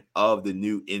fan of the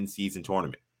new in-season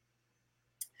tournament?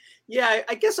 Yeah,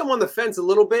 I guess I'm on the fence a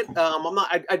little bit. I'm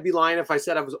not. I'd be lying if I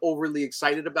said I was overly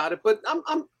excited about it, but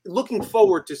I'm looking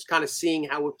forward to kind of seeing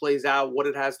how it plays out, what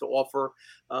it has to offer.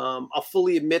 I'll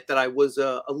fully admit that I was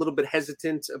a little bit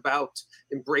hesitant about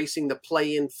embracing the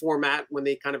play-in format when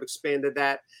they kind of expanded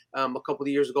that a couple of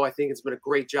years ago. I think it's been a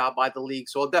great job by the league,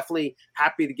 so I'm definitely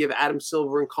happy to give Adam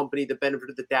Silver and company the benefit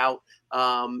of the doubt.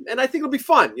 And I think it'll be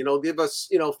fun. Give us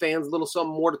fans a little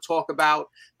something more to talk about.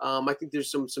 I think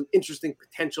there's some interesting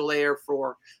potential there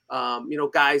for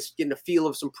guys getting a feel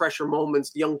of some pressure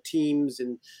moments, young teams,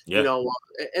 and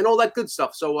and all that good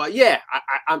stuff. So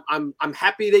I'm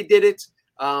happy they did it.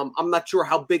 I'm not sure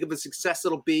how big of a success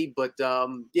it'll be, but I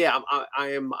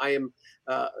am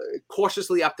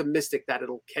cautiously optimistic that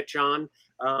it'll catch on.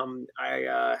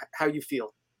 How you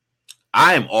feel?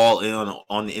 I am all in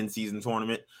on the in-season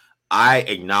tournament. I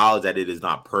acknowledge that it is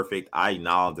not perfect. I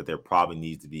acknowledge that there probably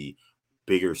needs to be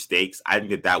bigger stakes. I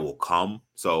think that will come.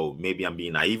 So maybe I'm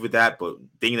being naive with that, but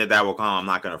thinking that will come, I'm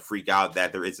not going to freak out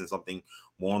that there isn't something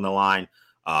more on the line.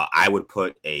 I would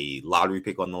put a lottery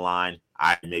pick on the line.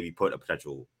 I maybe put a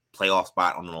potential playoff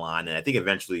spot on the line, and I think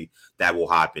eventually that will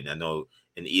happen. I know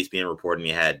in the ESPN reporting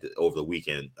they had over the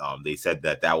weekend, they said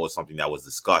that was something that was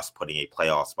discussed, putting a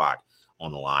playoff spot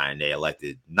on the line. They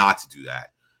elected not to do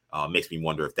that. Makes me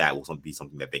wonder if that will be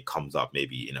something that comes up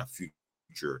maybe in a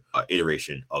future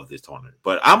iteration of this tournament.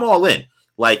 But I'm all in.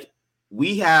 Like,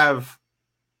 we have,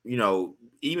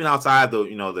 even outside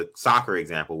the soccer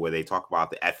example where they talk about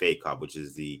the FA Cup, which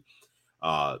is the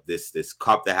this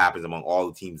cup that happens among all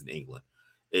the teams in England.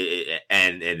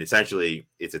 And essentially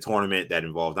it's a tournament that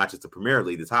involves not just the Premier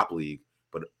League, the top league,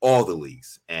 but all the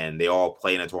leagues, and they all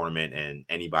play in a tournament and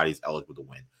anybody's eligible to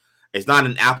win. It's not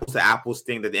an apples to apples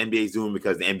thing that the NBA is doing,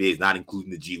 because the NBA is not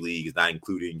including the G League, it's not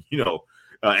including,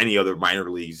 any other minor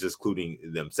leagues, just including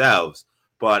themselves.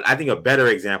 But I think a better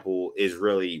example is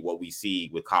really what we see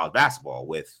with college basketball,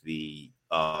 with the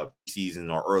season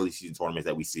or early season tournaments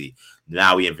that we see.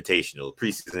 Now Invitational,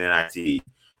 preseason NIT,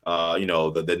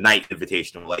 the night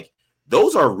invitational. Like,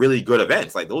 those are really good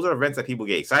events. Like, those are events that people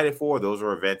get excited for. Those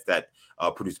are events that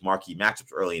produce marquee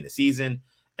matchups early in the season.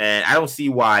 And I don't see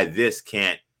why this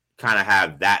can't kind of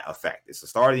have that effect. It's the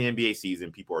start of the NBA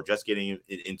season. People are just getting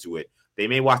into it. They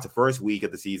may watch the first week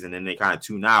of the season and they kind of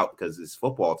tune out because it's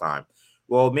football time.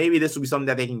 Well, maybe this will be something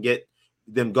that they can get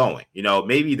them going.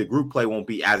 Maybe the group play won't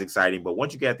be as exciting, but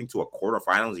once you get, I think, to a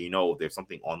quarterfinals, there's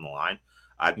something on the line.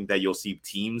 I think that you'll see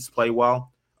teams play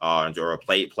well. Or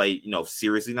play,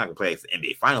 seriously. Not gonna play the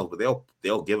NBA Finals, but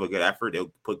they'll give a good effort.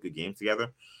 They'll put good games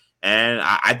together, and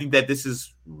I think that this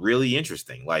is really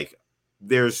interesting. Like,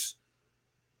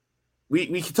 we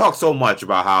can talk so much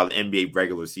about how the NBA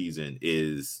regular season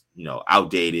is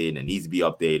outdated and needs to be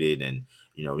updated, and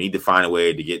we need to find a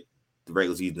way to get the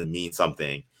regular season to mean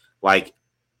something. Like,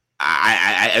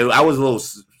 I was a little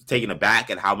taken aback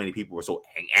at how many people were so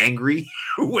angry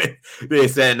when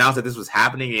they announced that this was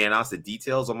happening. They announced the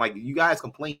details. I'm like, you guys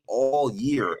complained all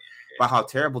year about how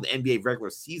terrible the NBA regular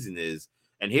season is,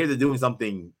 and here they're doing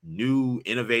something new,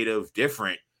 innovative,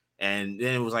 different. And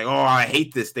then it was like, oh, I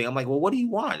hate this thing. I'm like, well, what do you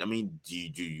want? I mean,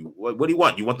 what do you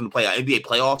want? You want them to play NBA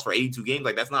playoffs for 82 games?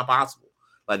 Like, that's not possible.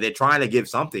 Like, they're trying to give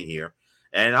something here,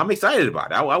 and I'm excited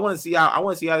about it. I want to see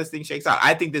how this thing shakes out.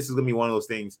 I think this is gonna be one of those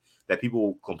things that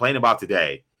people complain about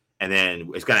today, and then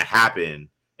it's going to happen,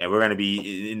 and we're going to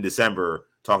be in December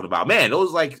talking about, man,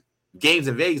 those like games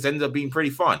in Vegas ended up being pretty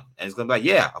fun. And it's going to be like,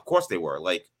 yeah, of course they were.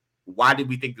 Like, why did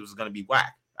we think this was going to be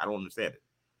whack? I don't understand it.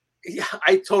 Yeah,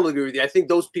 I totally agree with you. I think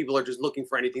those people are just looking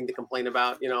for anything to complain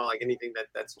about, like anything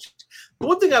that's. The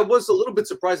one thing I was a little bit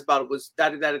surprised about was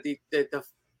that the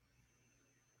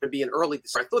to be an early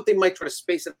December. I thought they might try to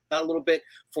space it out a little bit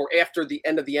for after the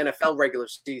end of the NFL regular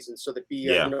season, so that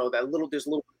there's a little bit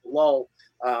of lull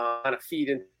kind of feed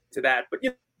into that. But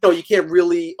you can't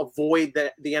really avoid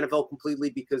the NFL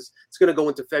completely, because it's going to go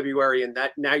into February, and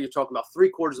that now you're talking about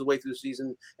 3/4 of the way through the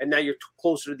season, and now you're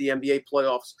closer to the NBA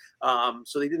playoffs.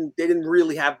 So they didn't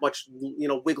really have much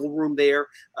wiggle room there.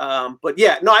 But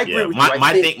yeah, no, I agree with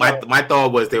you. My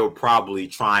thought was they were probably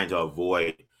trying to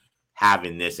avoid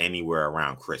having this anywhere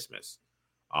around Christmas.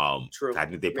 True. I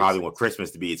think they probably want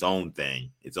Christmas to be its own thing,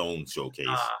 its own showcase.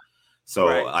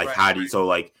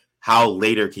 How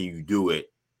later can you do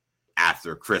it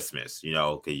after Christmas?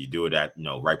 Can you do it at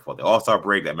right before the All-Star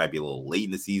break? That might be a little late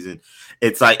in the season.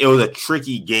 It's like, it was a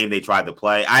tricky game they tried to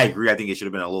play. I agree. I think it should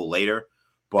have been a little later,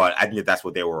 but I think that's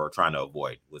what they were trying to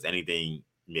avoid, was anything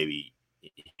maybe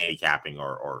handicapping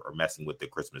or messing with the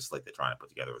Christmas slate they're trying to put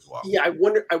together as well. Yeah, I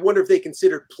wonder if they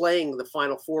considered playing the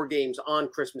final 4 games on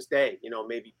Christmas Day.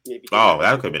 Maybe. Oh,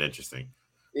 that could have been interesting.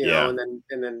 And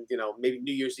then maybe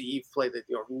New Year's Eve play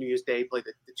New Year's Day play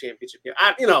the championship.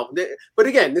 But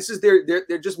again, this is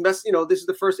they're just messing. This is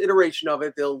the first iteration of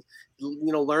it. They'll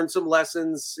learn some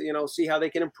lessons. See how they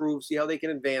can improve, see how they can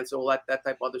advance, all that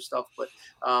type of other stuff. But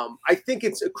I think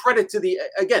it's a credit to the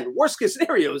worst case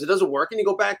scenarios. It doesn't work, and you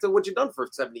go back to what you've done for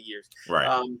 70 years.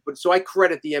 Right. But so I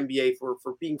credit the NBA for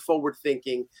being forward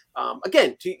thinking.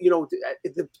 Again, to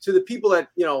the people that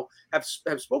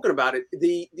have spoken about it,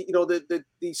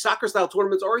 the soccer style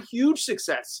tournaments are a huge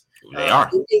success. They are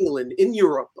in England, in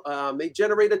Europe. They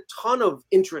generate a ton of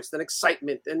interest and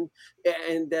excitement and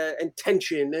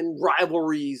tension and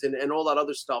rivalries and all that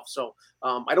other stuff. So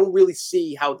I don't really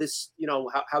see how this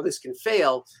how this can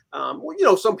fail.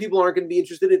 Some people aren't going to be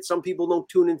interested in it. Some people don't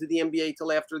tune into the NBA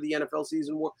till after the NFL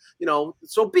season.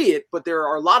 So be it. But there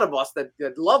are a lot of us that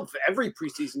love every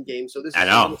preseason game. So this is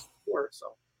sport.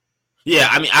 So yeah,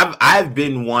 I mean, I've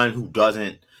been one who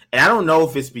doesn't. And I don't know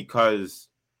if it's because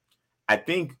I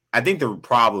think the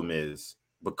problem is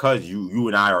because you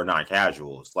and I are not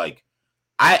casuals. Like,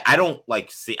 I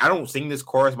don't sing this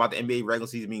chorus about the NBA regular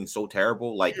season being so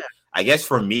terrible. Like, I guess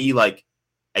for me, like,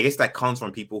 I guess that comes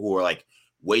from people who are like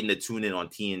waiting to tune in on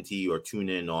TNT or tune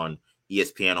in on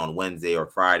ESPN on Wednesday or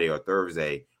Friday or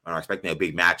Thursday and are expecting a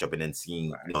big matchup and then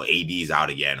seeing, AD's out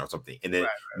again or something. And then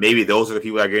maybe those are the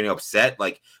people that are getting upset.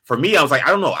 Like for me, I was like, I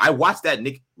don't know. I watched that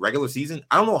Knicks regular season.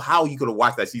 I don't know how you could have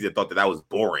watched that season and thought that was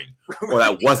boring or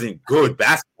that wasn't good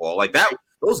basketball. Like that,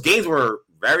 those games were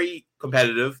very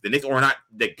competitive. The Knicks were not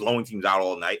like blowing teams out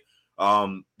all night.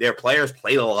 Their players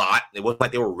played a lot. It wasn't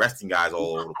like they were resting guys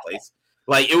all over the place.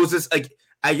 Like it was just like,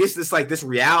 I guess this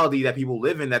reality that people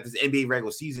live in, that this NBA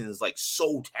regular season is like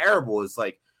so terrible. It's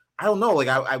like, I don't know. Like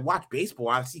I watch baseball.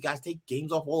 I see guys take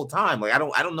games off all the time. Like I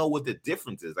don't know what the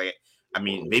difference is. Like, I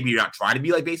mean, maybe you're not trying to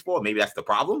be like baseball. Maybe that's the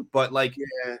problem. But like,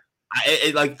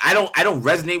 I don't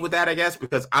resonate with that, I guess,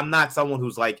 because I'm not someone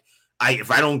who's like,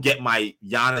 if I don't get my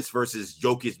Giannis versus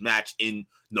Jokic match in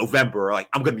November, like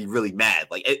I'm gonna be really mad.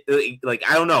 Like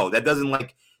I don't know. That doesn't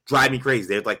like drive me crazy.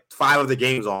 There's like 5 of the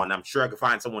games on. I'm sure I could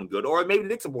find someone good, or maybe the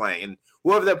Knicks are playing, and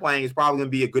whoever they're playing is probably going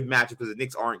to be a good matchup because the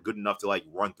Knicks aren't good enough to like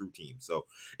run through teams. So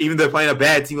even if they're playing a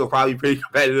bad team, they'll probably be pretty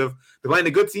competitive. They're playing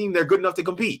a good team, they're good enough to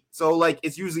compete. So like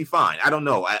it's usually fine. I don't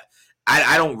know.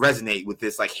 I don't resonate with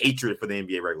this like hatred for the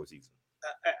NBA regular season.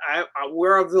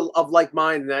 We're of like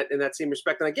mind in that same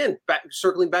respect. And again,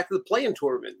 circling back to the play-in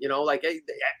tournament, like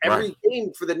every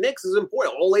game for the Knicks is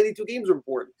important. All 82 games are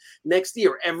important. Next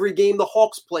year, every game the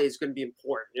Hawks play is going to be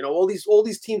important. All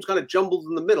these teams kind of jumbled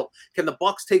in the middle. Can the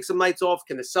Bucks take some nights off?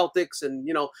 Can the Celtics? And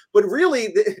but really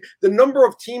the number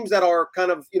of teams that are kind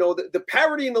of the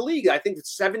parity in the league. I think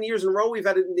it's 7 years in a row we've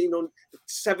had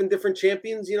 7 different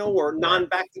champions. Or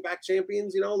non-back-to-back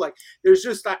champions. Like there's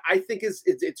just I think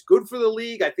it's good for the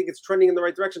league. I think it's trending in the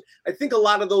right direction. I think a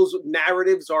lot of those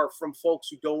narratives are from folks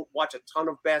who don't watch a ton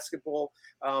of basketball.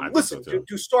 Listen,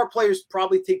 do star players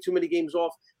probably take too many games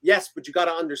off? Yes, but you got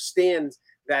to understand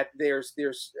that there's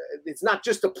it's not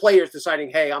just the players deciding,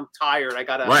 hey, I'm tired, I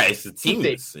gotta it's the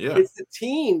teams. Yeah, it's the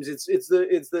teams. It's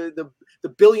the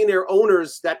billionaire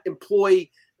owners that employ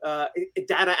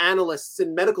data analysts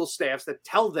and medical staffs that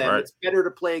tell them it's better to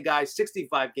play a guy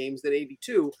 65 games than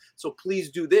 82. So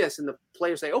please do this. And the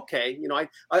players say, okay,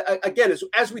 I again,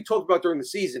 as we talked about during the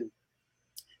season,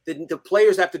 the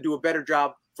players have to do a better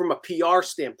job from a PR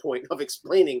standpoint of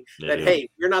explaining that, hey,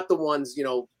 you're not the ones,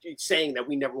 saying that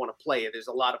we never want to play it. There's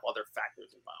a lot of other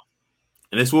factors involved.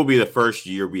 And this will be the first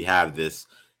year we have this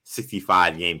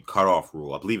 65 game cutoff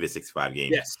rule. I believe it's 65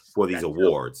 games for these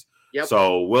awards. Yep.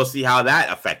 So we'll see how that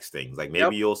affects things. Like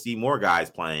maybe you'll see more guys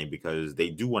playing because they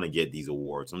do want to get these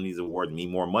awards. Some of these awards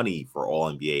mean more money for all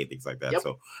NBA and things like that. Yep.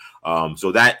 So,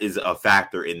 so that is a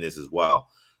factor in this as well.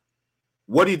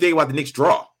 What do you think about the Knicks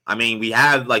draw? I mean, we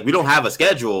don't have a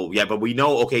schedule yet, but we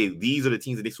know, okay, these are the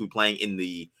teams the Knicks will be playing in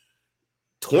the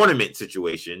tournament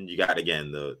situation. You got,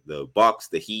 again, the Bucks,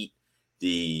 the Heat,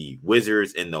 the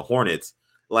Wizards, and the Hornets.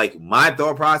 Like my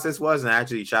thought process was, and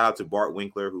actually shout out to Bart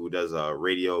Winkler, who does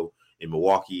radio in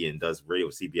Milwaukee and does radio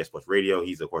with CBS Plus Radio.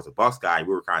 He's, of course, a Bucks guy. We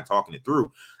were kind of talking it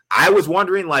through. I was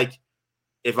wondering, like,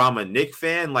 if I'm a Knicks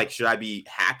fan, like, should I be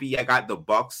happy I got the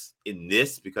Bucks in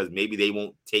this because maybe they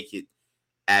won't take it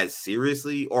as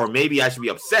seriously, or maybe I should be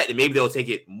upset and maybe they'll take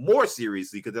it more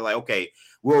seriously because they're like, okay,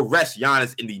 we'll rest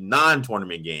Giannis in the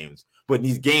non-tournament games, but in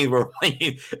these games we're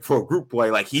playing for group play,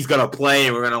 like he's gonna play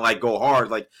and we're gonna like go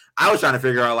hard. Like I was trying to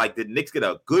figure out, like, did Knicks get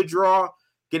a good draw,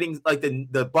 getting like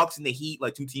the Bucks and the Heat,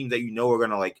 like two teams that are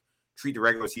gonna like treat the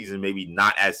regular season maybe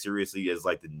not as seriously as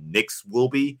like the Knicks will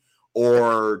be,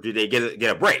 or did they get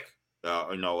a break?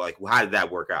 Like how did that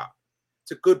work out?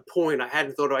 It's a good point. I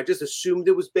hadn't thought of. I just assumed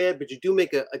it was bad, but you do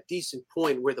make a decent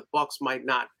point where the Bucks might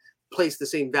not place the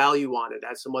same value on it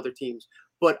as some other teams.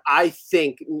 But I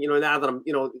think, now that I'm,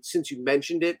 since you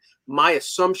mentioned it, my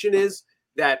assumption is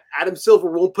that Adam Silver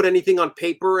won't put anything on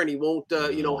paper and he won't,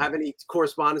 have any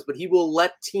correspondence, but he will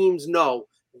let teams know,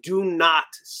 do not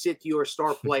sit your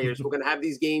star players. We're going to have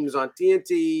these games on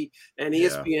TNT and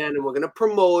ESPN, and we're going to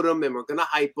promote them and we're going to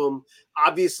hype them.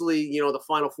 Obviously, the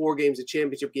final 4 games, the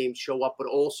championship games show up, but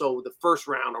also the first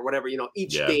round or whatever,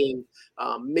 each game,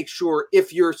 make sure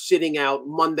if you're sitting out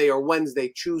Monday or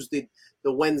Wednesday, choose the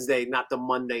Wednesday, not the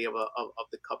Monday of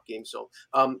the Cup game. So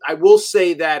I will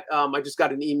say that I just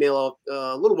got an email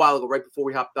a little while ago, right before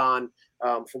we hopped on,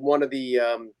 from one of the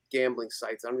gambling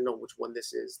sites. I don't even know which one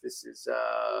this is. This is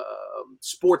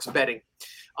sports betting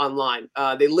online.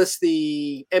 They list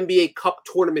the NBA Cup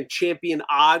tournament champion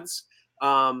odds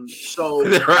So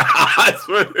there are odds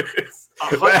for this.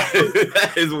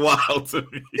 That is wild to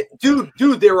me, dude.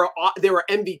 There are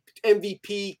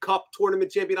MVP Cup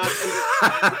tournament champion odds,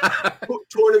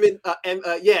 tournament,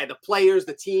 the players,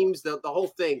 the teams, the whole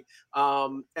thing.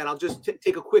 And I'll just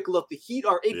take a quick look. The Heat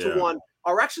are 8-1,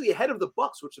 are actually ahead of the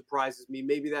Bucks, which surprises me.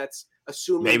 Maybe that's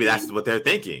assuming. Maybe that's what they're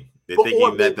thinking. They're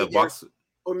thinking that the Bucks,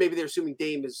 or maybe they're assuming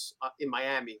Dame is in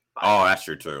Miami. Oh, that's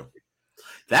true too.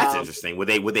 That's interesting. Would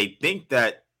they think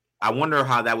that? I wonder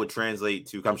how that would translate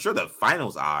to. I'm sure the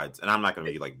finals odds, and I'm not going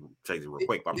to be like check it real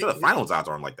quick, but I'm sure the finals odds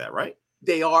aren't like that, right?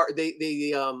 They are.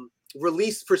 They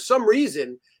released for some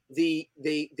reason there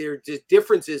are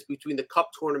differences between the Cup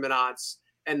tournament odds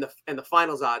and the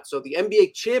finals odds. So the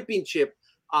NBA championship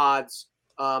odds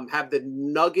have the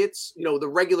Nuggets, the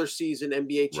regular season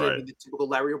NBA champion, right, the typical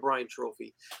Larry O'Brien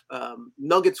trophy.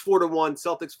 Nuggets 4-1,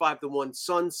 Celtics 5-1,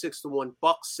 Suns 6-1,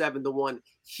 Bucks 7-1,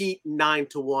 Heat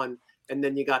 9-1. And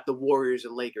then you got the Warriors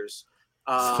and Lakers.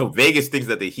 So Vegas thinks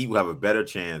that the Heat will have a better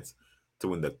chance to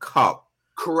win the Cup.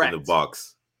 Correct. Than the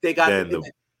Bucks. They got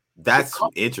that's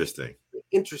Cup, interesting.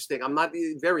 Interesting. I'm not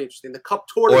very interesting. The Cup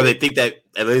tournament. Or they think that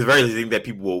at least very least think that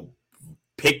people will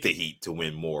pick the Heat to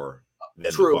win more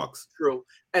than the Bucks. True.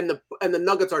 And the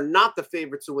Nuggets are not the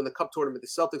favorites to win the Cup tournament. The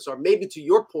Celtics are. Maybe to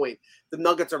your point, the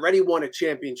Nuggets already won a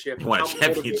championship. To win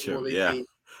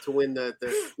the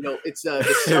it's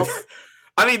the Celtics.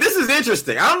 I mean, this is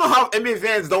interesting. I don't know how NBA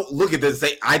fans don't look at this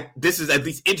and say, this is at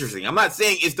least interesting. I'm not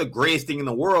saying it's the greatest thing in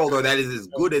the world or that is as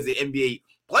good as the NBA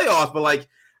playoffs, but like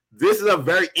this is a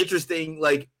very interesting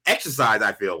exercise,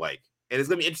 I feel like. And it's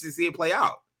gonna be interesting to see it play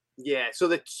out. Yeah. So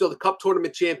the Cup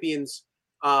tournament champions,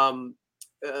 first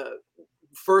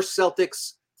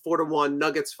Celtics 4-1,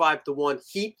 Nuggets 5-1,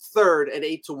 Heat third at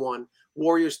 8-1,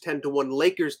 Warriors 10-1,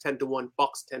 Lakers 10-1,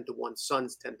 Bucks 10-1,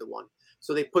 Suns 10-1.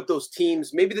 So they put those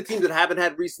teams, maybe the teams that haven't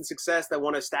had recent success that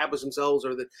want to establish themselves,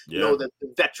 or the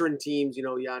veteran teams,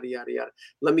 yada yada yada.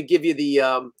 Let me give you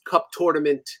the Cup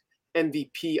tournament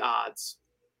MVP odds.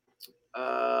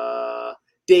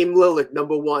 Dame Lillard,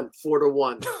 number 1,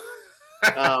 4-1.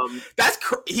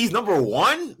 He's number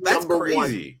 1. That's number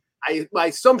crazy. 1. My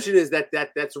assumption is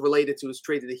that's related to his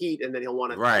trade to the Heat, and then he'll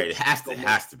want to. Right, it has to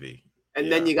be. And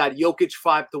then you got Jokic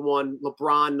 5-1,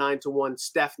 LeBron 9-1,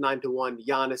 Steph 9-1,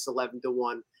 Giannis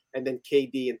 11-1, and then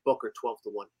KD and Booker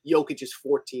 12-1. Jokic is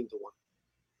 14-1.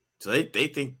 So they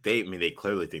they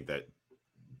clearly think that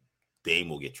Dame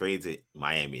will get traded to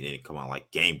Miami and then come on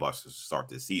like gangbusters to start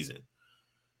this season.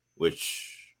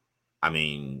 Which, I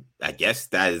mean, I guess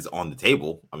that is on the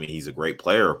table. I mean, he's a great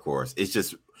player, of course. It's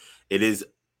just it is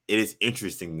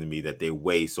interesting to me that they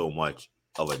weigh so much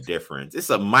of a difference. It's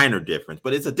a minor difference,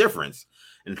 but it's a difference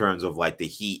in terms of like the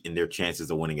Heat and their chances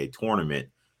of winning a tournament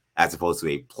as opposed to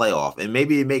a playoff. And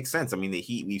maybe it makes sense. I mean, the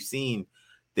Heat, we've seen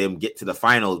them get to the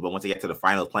finals, but once they get to the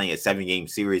finals playing a 7-game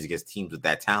series against teams with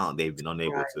that talent, they've been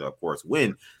unable to, of course,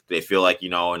 win. They feel like,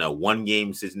 in a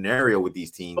 1-game scenario with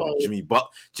these teams, Jimmy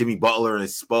Butler and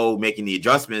Spo making the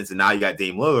adjustments, and now you got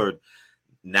Dame Lillard.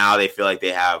 Now they feel like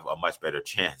they have a much better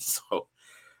chance. So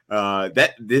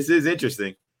this is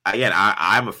interesting. Again,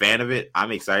 I'm a fan of it.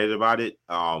 I'm excited about it.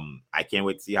 I can't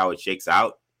wait to see how it shakes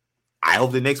out. I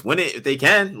hope the Knicks win it if they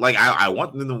can. Like I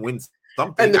want them to win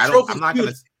something. And I'm not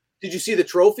gonna. Did you see the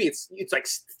trophy? It's like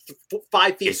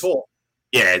 5 feet tall.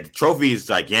 Yeah, the trophy is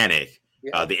gigantic.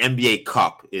 Yeah. The NBA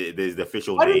Cup is the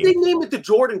official name. Why didn't they name it the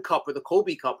Jordan Cup or the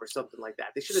Kobe Cup or something like that?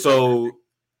 They should have. So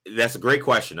that's a great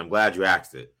question. I'm glad you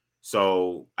asked it.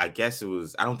 So I guess it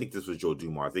was, I don't think this was Joe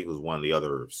Dumars. I think it was one of the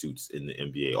other suits in the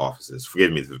NBA offices.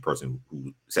 Forgive me, the person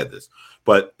who said this.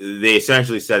 But they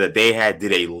essentially said that they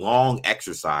did a long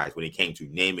exercise when it came to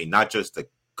naming not just the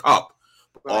cup,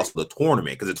 but also the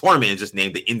tournament. Because the tournament is just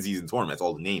named the in-season tournament. That's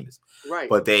all the name is. Right.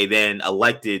 But they then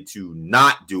elected to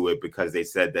not do it because they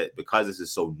said that because this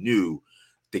is so new,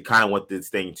 they kind of want this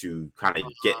thing to kind of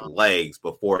get legs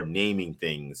before naming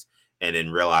things. And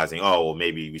then realizing, oh, well,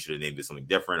 maybe we should have named it something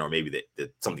different, or maybe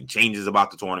that something changes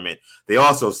about the tournament. They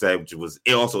also said, which was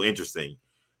also interesting,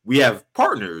 we have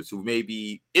partners who may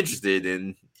be interested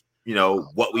in,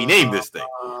 what we name this thing.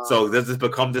 So does this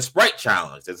become the Sprite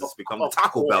Challenge? Does this become the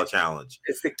Taco Bell Challenge?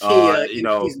 It's the Kia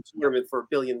in-season tournament for $1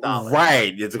 billion.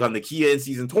 Right. It's become the Kia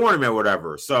in-season tournament or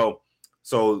whatever. So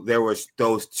there was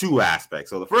those two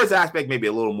aspects. So the first aspect may be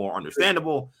a little more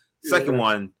understandable. Second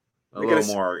one, a little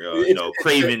more,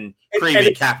 craven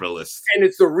capitalists, and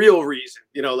it's the real reason.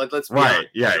 Let's be right. honest,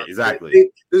 yeah,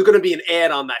 exactly. There's going to be an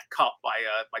ad on that cup by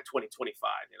 2025.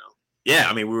 Yeah,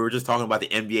 I mean, we were just talking about the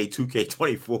NBA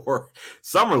 2K24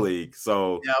 Summer League,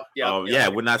 so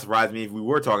it would not surprise me if we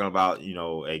were talking about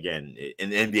again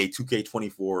an NBA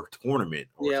 2K24 tournament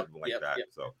or something like that.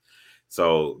 Yep.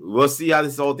 So we'll see how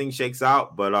this whole thing shakes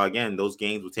out. But again, those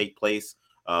games will take place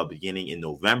beginning in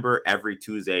November, every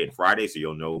Tuesday and Friday. So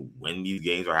you'll know when these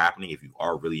games are happening if you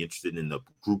are really interested in the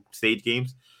group stage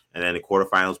games. And then the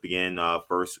quarterfinals begin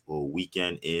first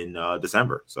weekend in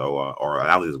December. So, or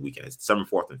not this weekend, it's December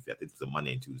 4th and 5th. It's a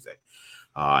Monday and Tuesday.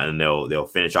 And they'll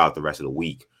finish out the rest of the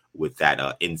week with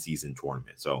that in-season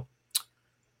tournament. So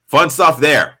fun stuff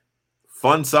there.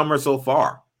 Fun summer so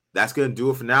far. That's going to do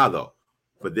it for now, though.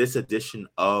 For this edition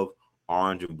of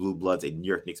Orange and Blue Bloods, a New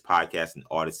York Knicks podcast and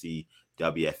Odyssey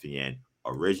WFAN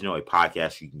original, a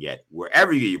podcast you can get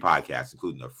wherever you get your podcasts,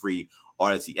 including the free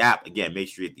Odyssey app. Again, make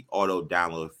sure you hit the auto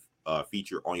download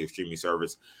feature on your streaming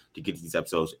service to get these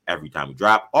episodes every time we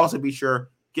drop. Also, be sure,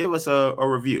 give us a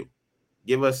review.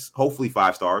 Give us, hopefully,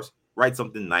 5 stars. Write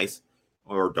something nice,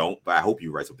 or don't, but I hope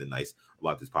you write something nice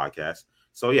about this podcast.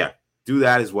 So, yeah, do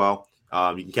that as well.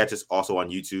 You can catch us also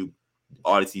on YouTube,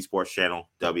 Odyssey Sports Channel,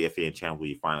 WFAN channel, where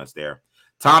you find us there.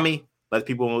 Tommy, let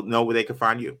people know where they can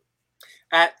find you.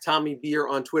 At Tommy Beer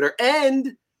on Twitter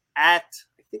and at,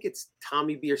 I think it's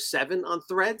Tommy Beer 7 on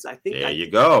Threads. You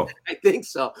go. I think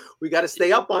so. We got to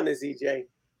stay up on this, EJ.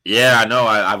 Yeah, I know.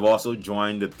 I've also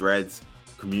joined the Threads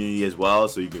community as well.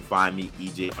 So you can find me,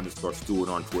 EJ_Stewart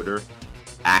on Twitter,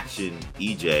 Action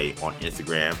EJ on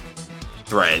Instagram,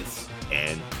 Threads,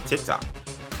 and TikTok.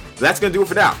 So that's going to do it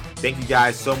for now. Thank you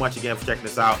guys so much again for checking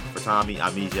us out. For Tommy,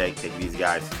 I'm EJ. Take it easy,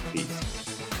 guys. Peace.